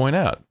as you point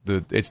out,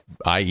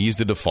 IE is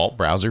the default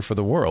browser for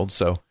the world.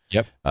 So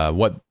yep.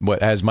 What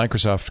as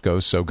Microsoft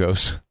goes, so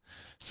goes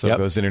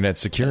internet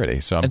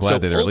security. So I'm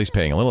glad that they're at least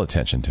paying a little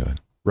attention to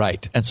it.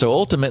 Right. And so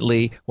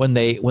ultimately, when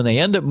they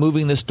end up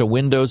moving this to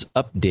Windows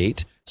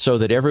Update so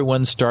that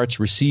everyone starts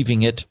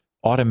receiving it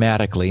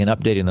automatically and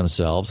updating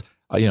themselves,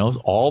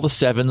 all the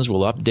 7s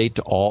will update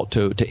to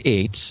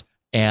 8s.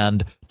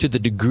 And to the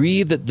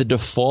degree that the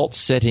default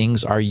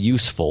settings are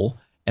useful,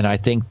 and I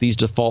think these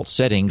default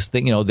settings,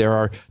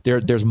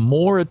 there's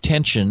more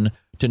attention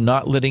to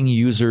not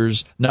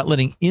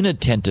letting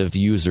inattentive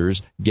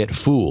users get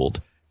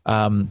fooled.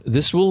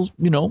 This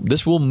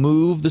will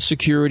move the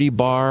security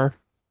bar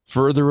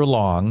further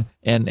along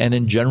and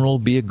in general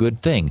be a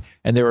good thing.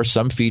 And there are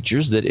some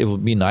features that it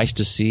would be nice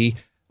to see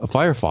a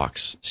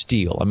Firefox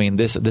steal. I mean,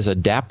 this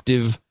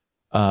adaptive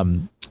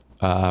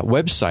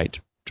website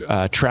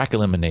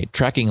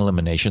tracking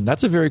elimination,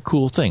 that's a very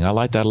cool thing. I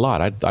like that a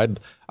lot. I'd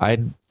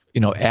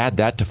add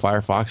that to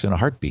Firefox in a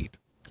heartbeat.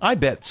 I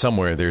bet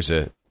somewhere there's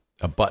a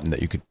button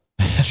that you could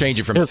change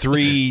it from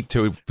 3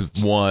 to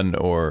 1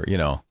 or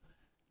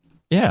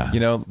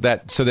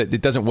that so that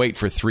it doesn't wait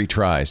for 3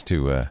 tries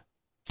to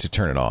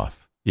turn it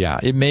off. Yeah,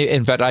 it may.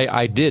 In fact,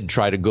 I did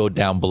try to go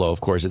down below. Of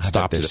course, it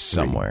stopped it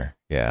somewhere.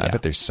 Yeah, I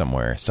bet there's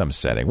somewhere some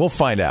setting. We'll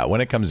find out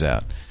when it comes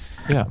out.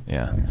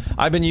 Yeah.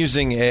 I've been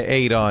using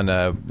 8 on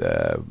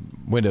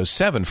Windows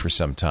 7 for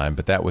some time,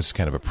 but that was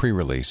kind of a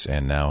pre-release,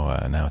 and now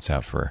it's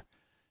out for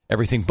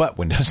everything but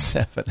Windows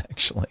 7,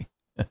 actually.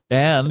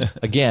 And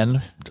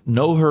again,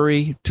 no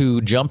hurry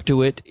to jump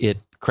to it. It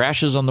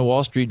crashes on the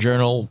Wall Street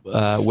Journal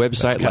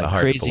website like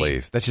hard crazy. To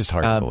believe. That's just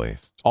hard to believe.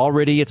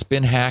 Already, it's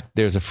been hacked.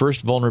 There's a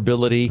first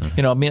vulnerability.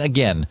 Mm-hmm.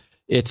 Again,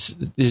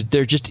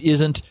 there just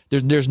isn't.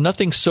 There's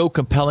nothing so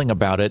compelling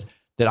about it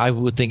that I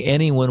would think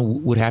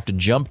anyone would have to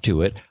jump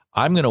to it.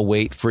 I'm going to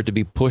wait for it to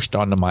be pushed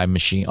onto my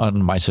machine,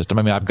 on my system.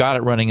 I mean, I've got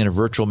it running in a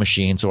virtual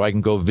machine, so I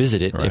can go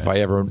visit it if I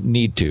ever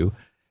need to.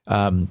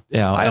 I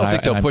don't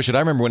think they'll push it. I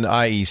remember when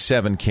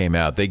IE7 came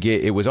out,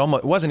 it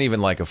wasn't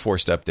even like a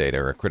forced update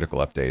or a critical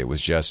update. It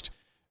was just,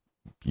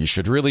 you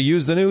should really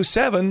use the new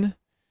 7.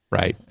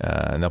 Right.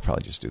 And they'll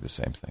probably just do the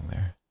same thing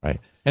there. Right.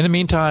 In the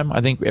meantime,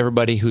 I think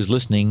everybody who's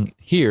listening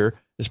here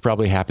is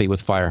probably happy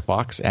with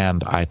Firefox,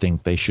 and I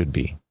think they should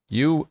be.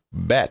 You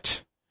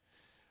bet.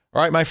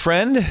 All right, my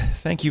friend,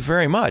 thank you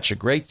very much. A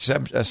great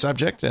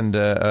subject and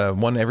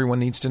one everyone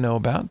needs to know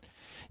about.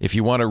 If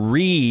you want to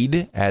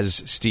read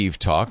as Steve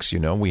talks,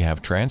 we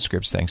have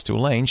transcripts thanks to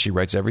Elaine. She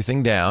writes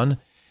everything down,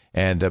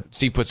 and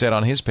Steve puts that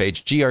on his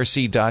page,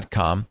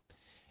 grc.com.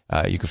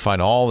 You can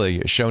find all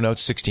the show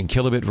notes, 16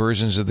 kilobit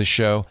versions of the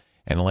show,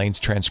 and Elaine's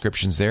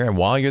transcriptions there. And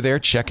while you're there,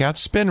 check out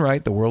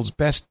SpinRite, the world's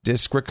best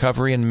disk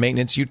recovery and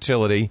maintenance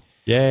utility.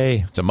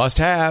 Yay. It's a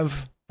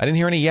must-have. I didn't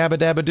hear any yabba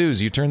dabba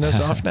doos. You turn those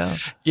off now?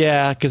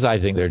 Yeah, because I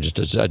think they're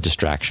just a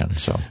distraction.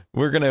 So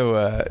we're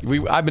gonna.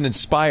 I've been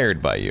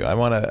inspired by you. I'm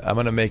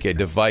gonna make a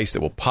device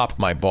that will pop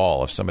my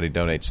ball if somebody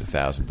donates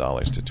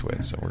 $1,000 to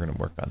Twit. So we're gonna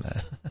work on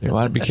that. You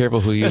want to be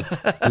careful who you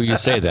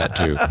say that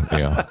to.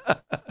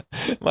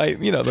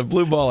 The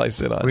blue ball I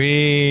sit on.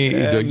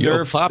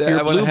 You'll pop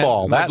your blue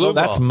ball.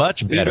 That's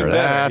much better.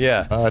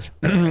 Yeah.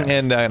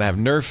 And I'm gonna have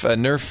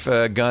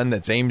Nerf gun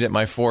that's aimed at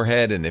my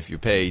forehead, and if you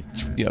pay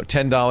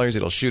 $10,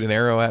 it'll shoot an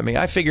arrow at me.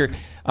 I figure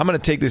I'm going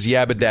to take this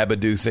yabba dabba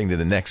do thing to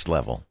the next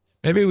level.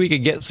 Maybe we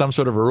could get some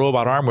sort of a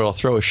robot arm where it'll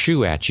throw a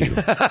shoe at you.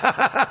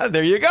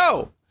 There you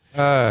go.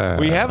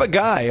 We have a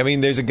guy. I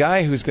mean, there's a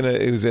guy who's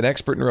an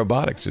expert in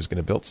robotics who's going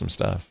to build some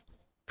stuff.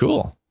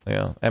 Cool.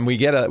 Yeah, and we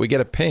get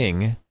a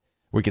ping.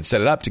 We could set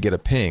it up to get a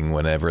ping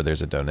whenever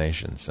there's a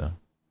donation. So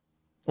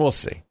we'll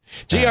see.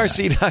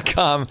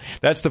 GRC.com.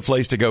 That's the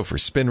place to go for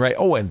SpinRite.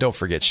 Oh, and don't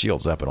forget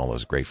Shields Up and all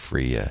those great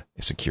free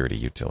security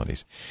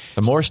utilities.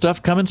 Some more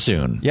stuff coming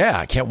soon. Yeah,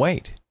 I can't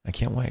wait.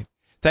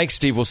 Thanks,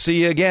 Steve. We'll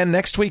see you again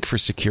next week for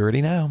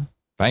Security Now.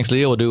 Thanks,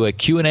 Leo. We'll do a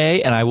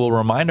Q&A, and I will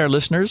remind our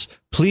listeners,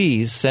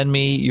 please send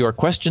me your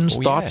questions,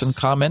 thoughts, and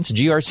comments,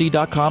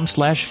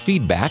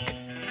 grc.com/feedback.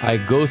 I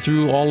go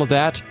through all of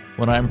that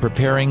when I'm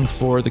preparing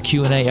for the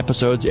Q&A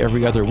episodes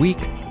every other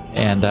week.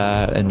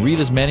 And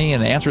read as many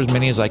and answer as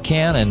many as I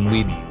can, and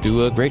we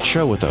do a great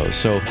show with those.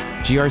 So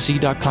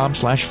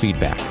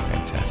grc.com/feedback.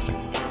 Fantastic.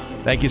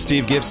 Thank you,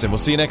 Steve Gibson. We'll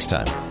see you next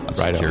time on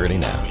Security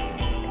Now.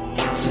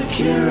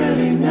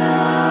 Security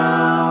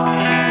Now.